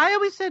 Yeah, I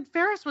always said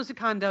Ferris was a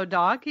condo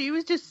dog. He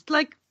was just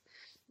like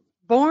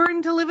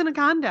born to live in a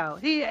condo.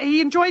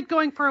 He enjoyed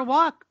going for a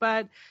walk,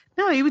 but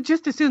no, he would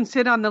just as soon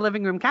sit on the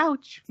living room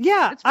couch.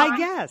 Yeah, I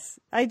guess.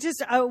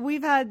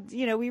 We've had,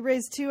 we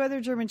raised 2 other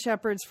German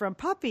Shepherds from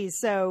puppies.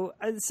 So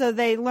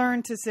they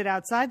learned to sit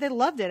outside. They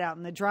loved it out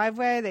in the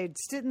driveway. They'd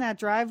sit in that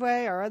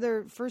driveway. Our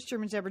other first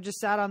German Shepherd just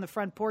sat on the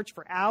front porch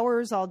for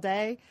hours all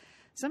day.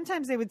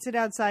 Sometimes they would sit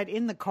outside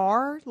in the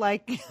car,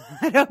 like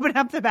I'd open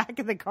up the back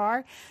of the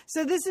car.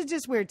 So this is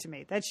just weird to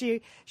me that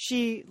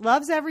she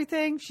loves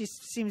everything. She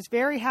seems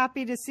very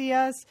happy to see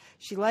us.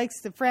 She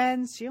likes the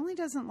friends. She only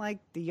doesn't like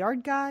the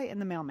yard guy and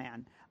the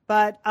mailman.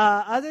 But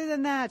other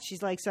than that, she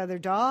likes other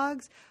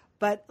dogs.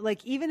 But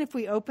like even if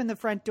we open the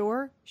front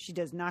door, she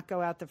does not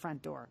go out the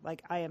front door.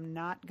 Like I am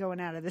not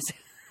going out of this,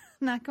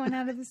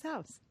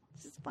 house.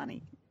 This is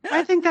funny.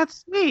 I think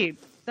that's sweet.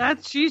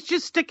 She's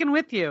just sticking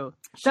with you.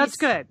 That's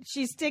good.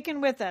 She's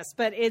sticking with us.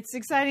 But it's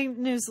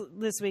exciting news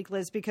this week,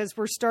 Liz, because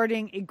we're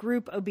starting a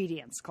group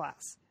obedience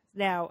class.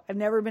 Now, I've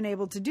never been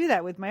able to do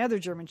that with my other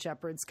German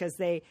Shepherds because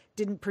they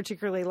didn't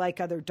particularly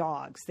like other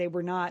dogs. They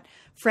were not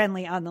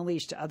friendly on the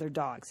leash to other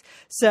dogs.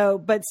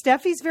 But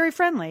Steffi's very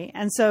friendly.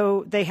 And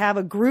so they have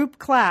a group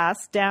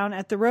class down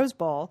at the Rose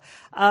Bowl.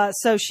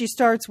 So she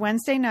starts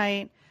Wednesday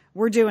night.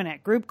 We're doing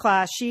it. Group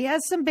class. She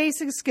has some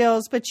basic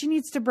skills, but she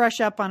needs to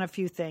brush up on a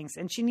few things.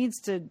 And she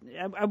needs to,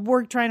 I'm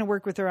trying to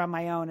work with her on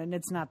my own, and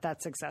it's not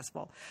that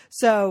successful.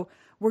 So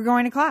we're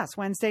going to class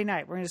Wednesday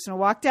night. We're just going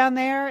to walk down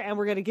there, and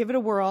we're going to give it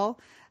a whirl.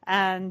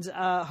 And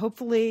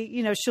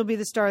hopefully, she'll be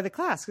the star of the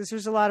class because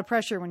there's a lot of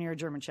pressure when you're a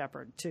German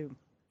Shepherd to,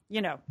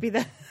 be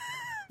the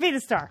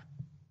star.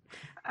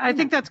 I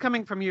think that's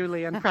coming from you,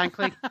 Lian,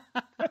 frankly.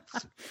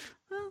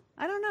 Well,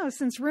 I don't know.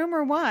 Since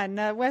rumor won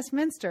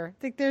Westminster, I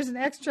think there's an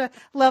extra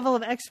level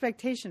of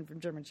expectation from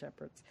German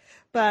Shepherds.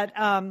 But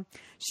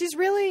she's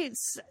really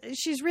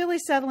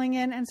settling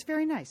in, and it's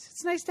very nice.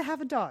 It's nice to have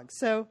a dog.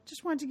 So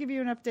just wanted to give you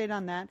an update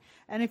on that.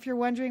 And if you're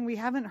wondering, we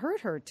haven't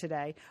heard her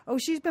today. Oh,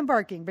 she's been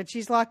barking, but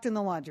she's locked in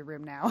the laundry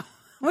room now.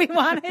 We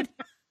wanted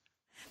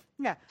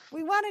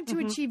to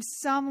achieve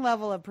some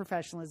level of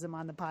professionalism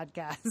on the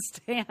podcast.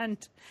 And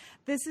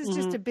this is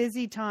just a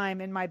busy time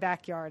in my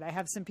backyard. I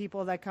have some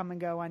people that come and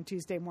go on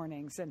Tuesday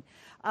mornings. And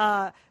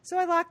so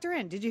I locked her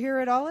in. Did you hear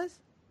it all, Liz?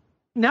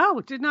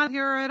 No, did not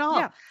hear her at all.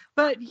 Yeah.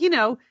 But,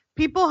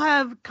 people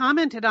have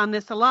commented on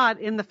this a lot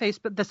in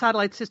the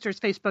Satellite Sisters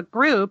Facebook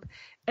group.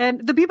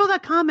 And the people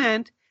that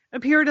comment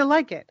appear to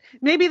like it.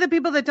 Maybe the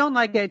people that don't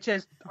like it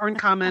just aren't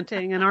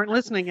commenting and aren't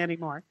listening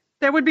anymore.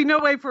 There would be no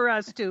way for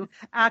us to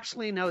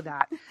actually know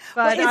that.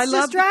 But well, it's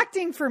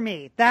distracting for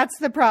me. That's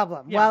the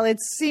problem. Yeah. While it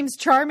seems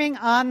charming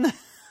on the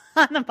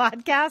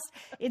podcast,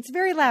 it's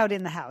very loud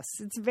in the house.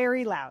 It's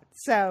very loud.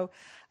 So,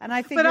 and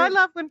I think. But I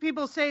love when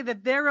people say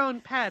that their own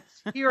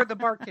pets hear the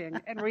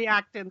barking and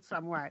react in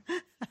some way.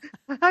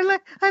 I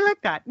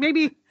like that.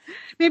 Maybe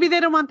they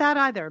don't want that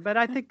either. But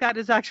I think that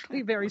is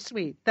actually very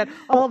sweet. That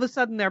all of a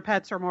sudden their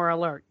pets are more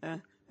alert.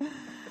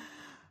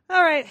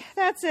 All right,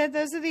 that's it.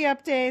 Those are the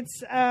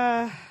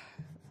updates.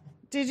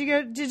 Did you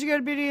go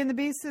to Beauty and the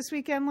Beast this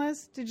weekend,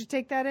 Liz? Did you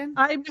take that in?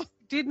 I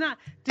did not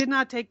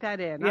take that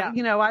in.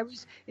 Yeah. I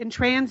was in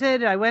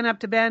transit. I went up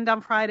to Bend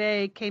on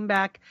Friday, came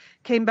back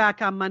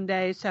on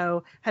Monday.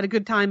 So had a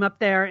good time up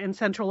there in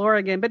Central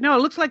Oregon. But no,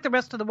 it looks like the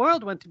rest of the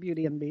world went to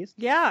Beauty and the Beast.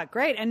 Yeah,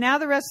 great. And now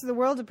the rest of the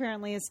world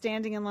apparently is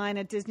standing in line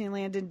at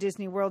Disneyland and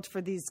Disney World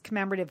for these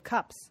commemorative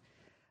cups.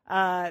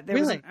 There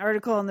was an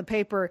article in the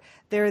paper.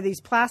 There are these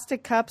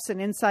plastic cups,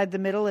 and inside the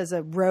middle is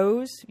a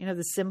rose. You know,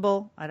 the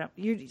symbol. Have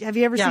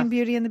you ever seen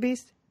Beauty and the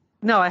Beast?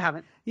 No, I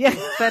haven't. Yeah,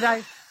 but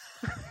I.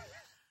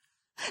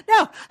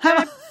 No,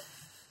 I've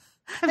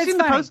seen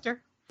the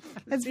poster.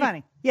 It's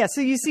funny. Yeah, so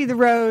you see the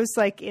rose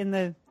like in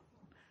the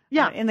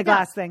in the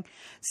glass thing.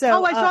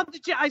 So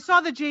I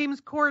saw the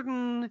James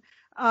Corden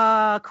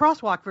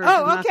crosswalk version.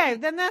 Oh, okay,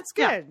 then that's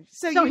good.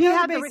 Yeah. So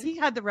he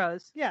had the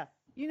rose. Yeah.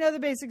 You know the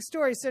basic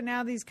story. So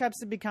now these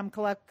cups have become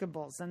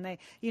collectibles, and they,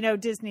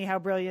 Disney, how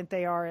brilliant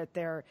they are at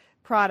their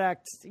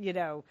product,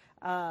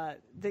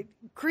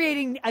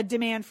 creating a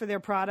demand for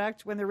their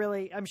product when they're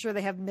really, I'm sure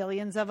they have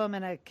millions of them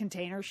in a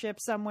container ship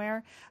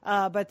somewhere,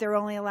 but they're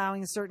only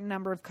allowing a certain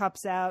number of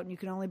cups out, and you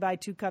can only buy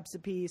 2 cups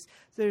apiece.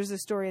 So there's a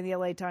story in the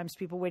LA Times,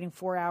 people waiting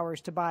 4 hours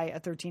to buy a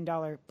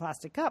 $13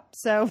 plastic cup.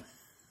 So.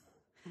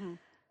 Mm-hmm.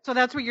 So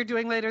that's what you're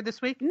doing later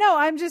this week? No,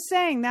 I'm just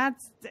saying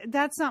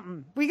that's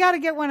something. We got to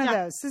get one of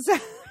those.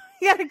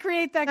 You got to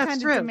create that kind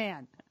of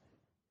demand.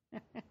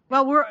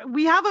 Well,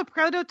 we have a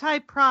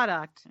prototype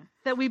product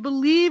that we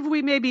believe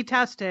we may be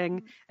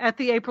testing at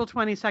the April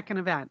 22nd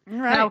event.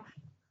 Right. Now,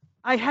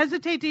 I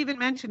hesitate to even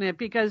mention it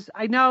because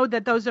I know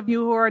that those of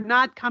you who are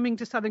not coming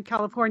to Southern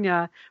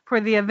California for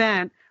the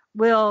event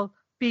will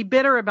be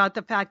bitter about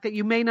the fact that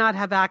you may not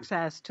have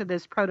access to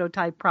this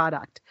prototype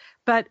product.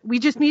 But we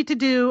just need to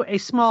do a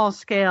small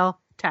scale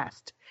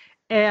test.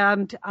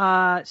 And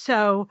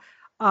so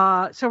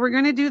we're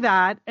going to do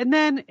that. And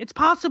then it's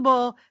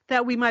possible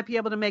that we might be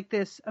able to make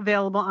this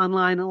available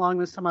online along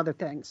with some other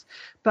things.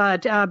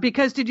 But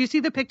because did you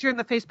see the picture in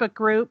the Facebook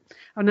group?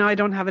 Oh, no, I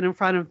don't have it in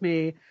front of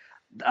me.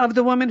 Of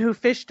the woman who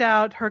fished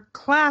out her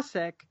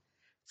classic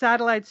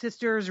Satellite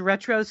Sisters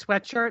retro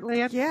sweatshirt,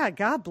 Lian? Yeah,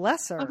 God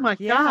bless her. Oh, my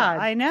God.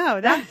 I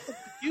know. That's a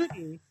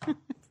beauty.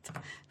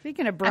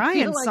 Speaking of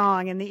Brian's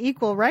song and the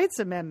Equal Rights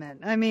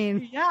Amendment, I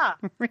mean, yeah,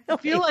 really? I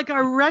feel like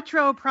our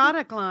retro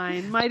product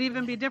line might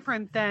even be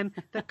different than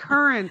the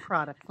current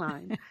product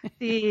line.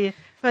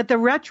 But the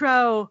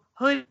retro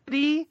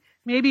hoodie,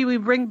 maybe we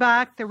bring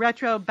back the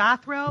retro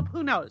bathrobe.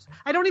 Who knows?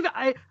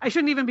 I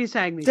shouldn't even be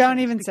saying these. Don't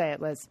even say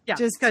it, Liz. Yeah,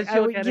 just because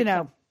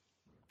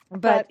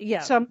But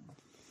yeah,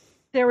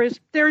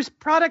 there's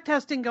product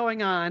testing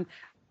going on.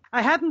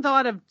 I hadn't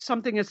thought of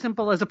something as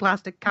simple as a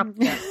plastic cup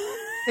yet.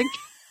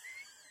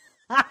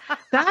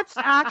 That's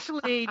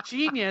actually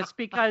genius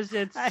because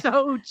it's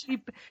so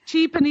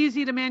cheap and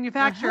easy to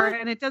manufacture,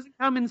 and it doesn't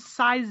come in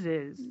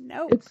sizes.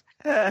 No, it's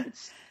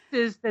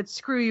sizes that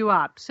screw you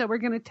up. So we're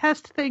going to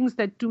test things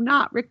that do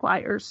not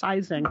require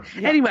sizing.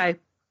 Yeah. Anyway,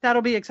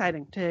 that'll be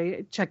exciting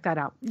to check that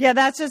out. Yeah,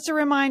 that's just a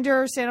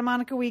reminder. Santa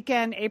Monica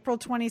weekend, April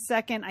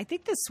 22nd. I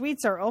think the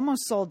suites are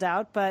almost sold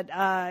out, but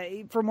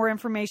for more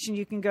information,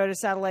 you can go to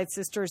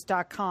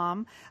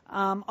satellitesisters.com.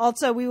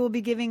 Also, we will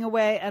be giving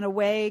away an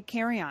away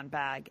carry-on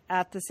bag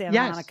at the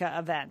Santa Monica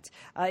event.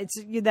 It's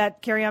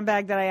that carry-on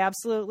bag that I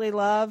absolutely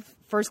love.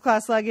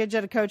 First-class luggage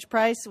at a coach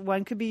price.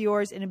 One could be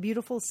yours in a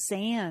beautiful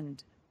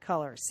sand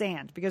color,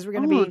 because we're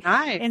going to be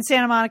in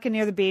Santa Monica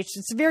near the beach.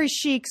 It's a very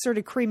chic, sort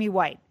of creamy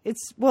white.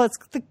 It's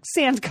the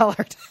sand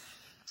colored.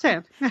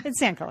 Sand. It's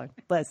sand colored,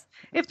 Liz.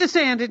 If the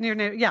sand in your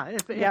name,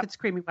 if it's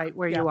creamy white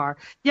where you are.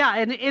 Yeah,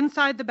 and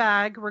inside the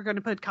bag, we're going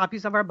to put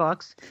copies of our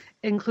books,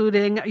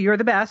 including You're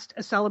the Best,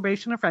 A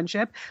Celebration of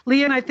Friendship.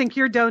 Lian, I think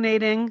you're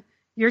donating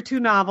your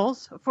 2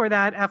 novels for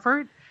that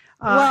effort.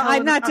 Well,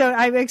 I'm not.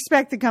 I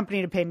expect the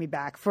company to pay me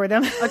back for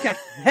them. Okay.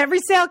 Every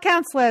sale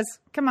counts, Liz.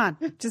 Come on,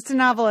 just a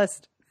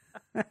novelist.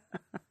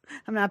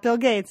 I'm not Bill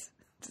Gates,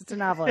 just a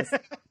novelist.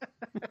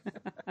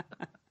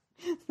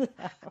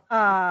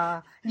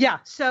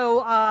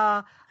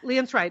 So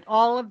Lian's right.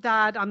 All of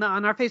that on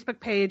our Facebook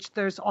page.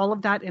 There's all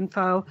of that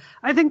info.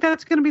 I think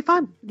that's going to be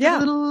fun.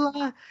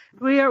 Yeah.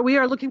 We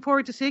are looking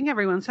forward to seeing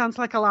everyone. Sounds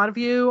like a lot of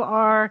you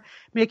are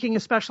making a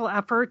special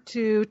effort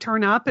to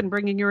turn up and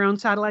bringing your own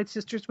Satellite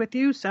Sisters with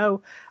you.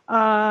 So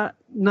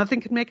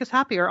nothing could make us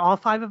happier. All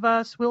 5 of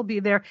us will be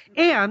there,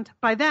 and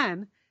by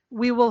then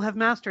we will have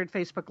mastered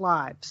Facebook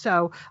Live.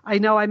 So I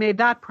know I made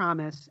that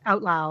promise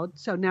out loud.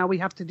 So now we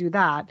have to do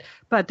that.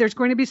 But there's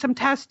going to be some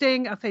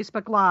testing of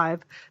Facebook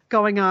Live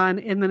going on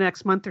in the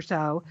next month or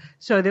so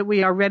that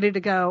we are ready to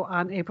go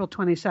on April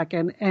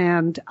 22nd.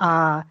 And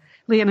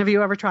Lian, have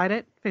you ever tried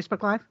it,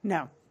 Facebook Live?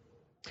 No.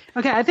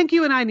 Okay, I think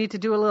you and I need to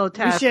do a little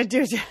test. We should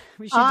do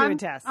a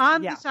test.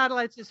 On the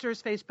Satellite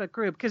Sisters Facebook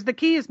group, because the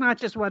key is not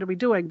just what are we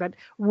doing, but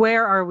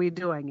where are we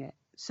doing it?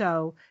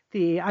 So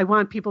I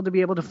want people to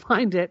be able to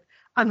find it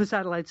on the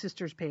Satellite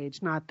Sisters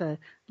page, not the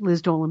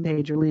Liz Dolan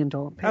page or Lian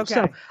Dolan page.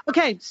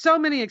 Okay. So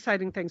many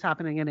exciting things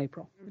happening in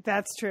April.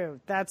 That's true.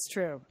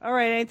 All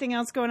right, anything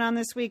else going on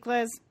this week,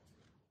 Liz?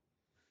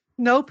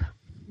 Nope.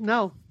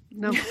 No,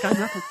 got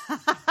nothing.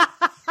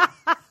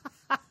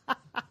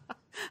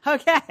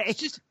 Okay. It's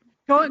just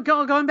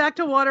going back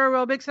to water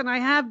aerobics, and I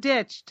have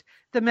ditched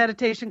the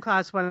meditation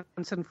class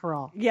once and for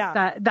all.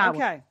 Yeah. That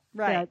okay.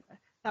 Right.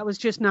 That was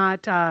just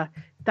not.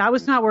 That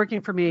was not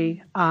working for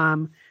me.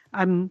 I'm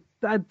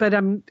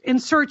in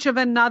search of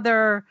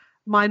another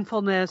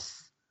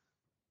mindfulness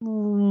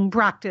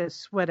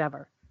practice,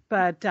 whatever.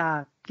 But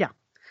the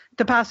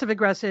passive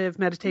aggressive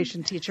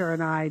meditation teacher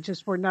and I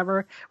just were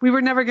never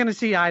going to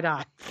see eye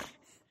to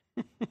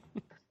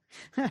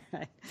eye.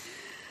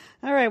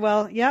 All right.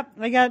 Well, yep.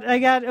 I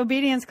got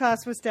obedience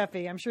class with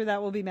Steffi. I'm sure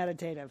that will be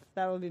meditative.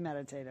 All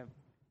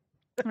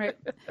right.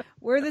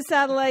 We're the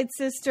Satellite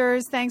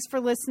Sisters. Thanks for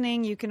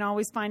listening. You can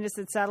always find us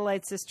at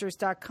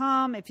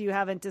satellitesisters.com. If you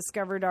haven't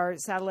discovered our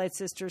Satellite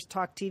Sisters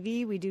Talk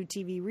TV, we do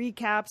TV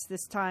recaps.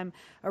 This time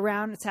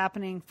around, it's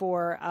happening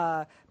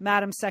for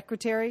Madam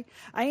Secretary.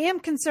 I am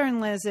concerned,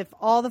 Liz, if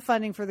all the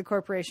funding for the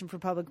Corporation for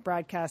Public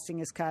Broadcasting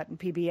is cut in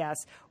PBS,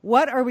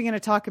 what are we going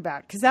to talk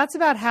about? Because that's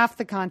about half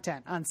the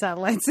content on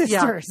Satellite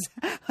Sisters.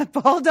 Yeah.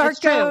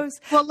 Poldark goes.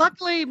 Well,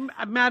 luckily,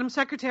 Madam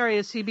Secretary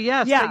is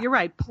CBS. Yeah. But you're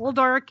right.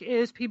 Poldark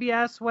is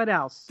PBS. What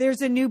else?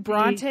 There's a new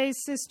Bronte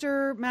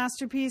sister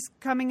masterpiece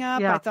coming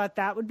up. Yeah. I thought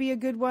that would be a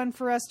good one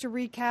for us to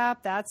recap.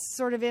 That's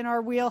sort of in our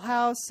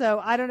wheelhouse.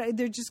 So I don't know.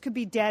 There just could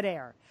be dead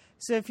air.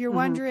 So if you're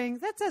wondering,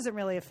 that doesn't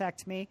really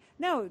affect me.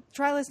 No,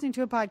 try listening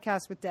to a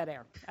podcast with dead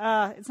air.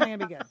 It's not going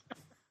to be good.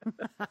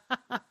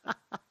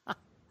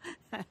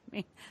 I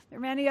mean, there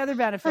are many other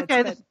benefits.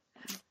 Okay.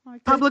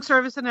 Public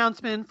service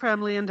announcement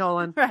from Lian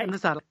Dolan and the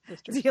Satellite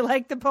Sisters. Do you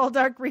like the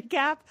Poldark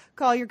recap?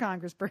 Call your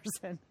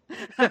congressperson.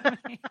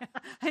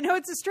 I know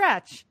it's a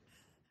stretch.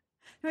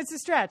 It's a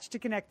stretch to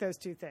connect those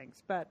two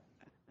things, but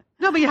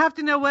no, but you have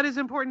to know what is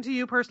important to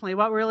you personally,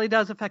 what really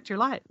does affect your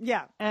life.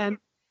 Yeah. And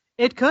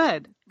it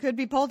could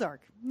be Poldark.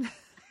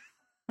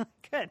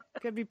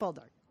 Could be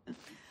Poldark.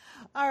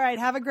 All right.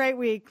 Have a great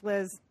week,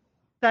 Liz.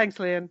 Thanks,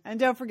 Lian. And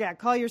don't forget,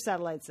 call your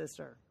Satellite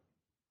Sister.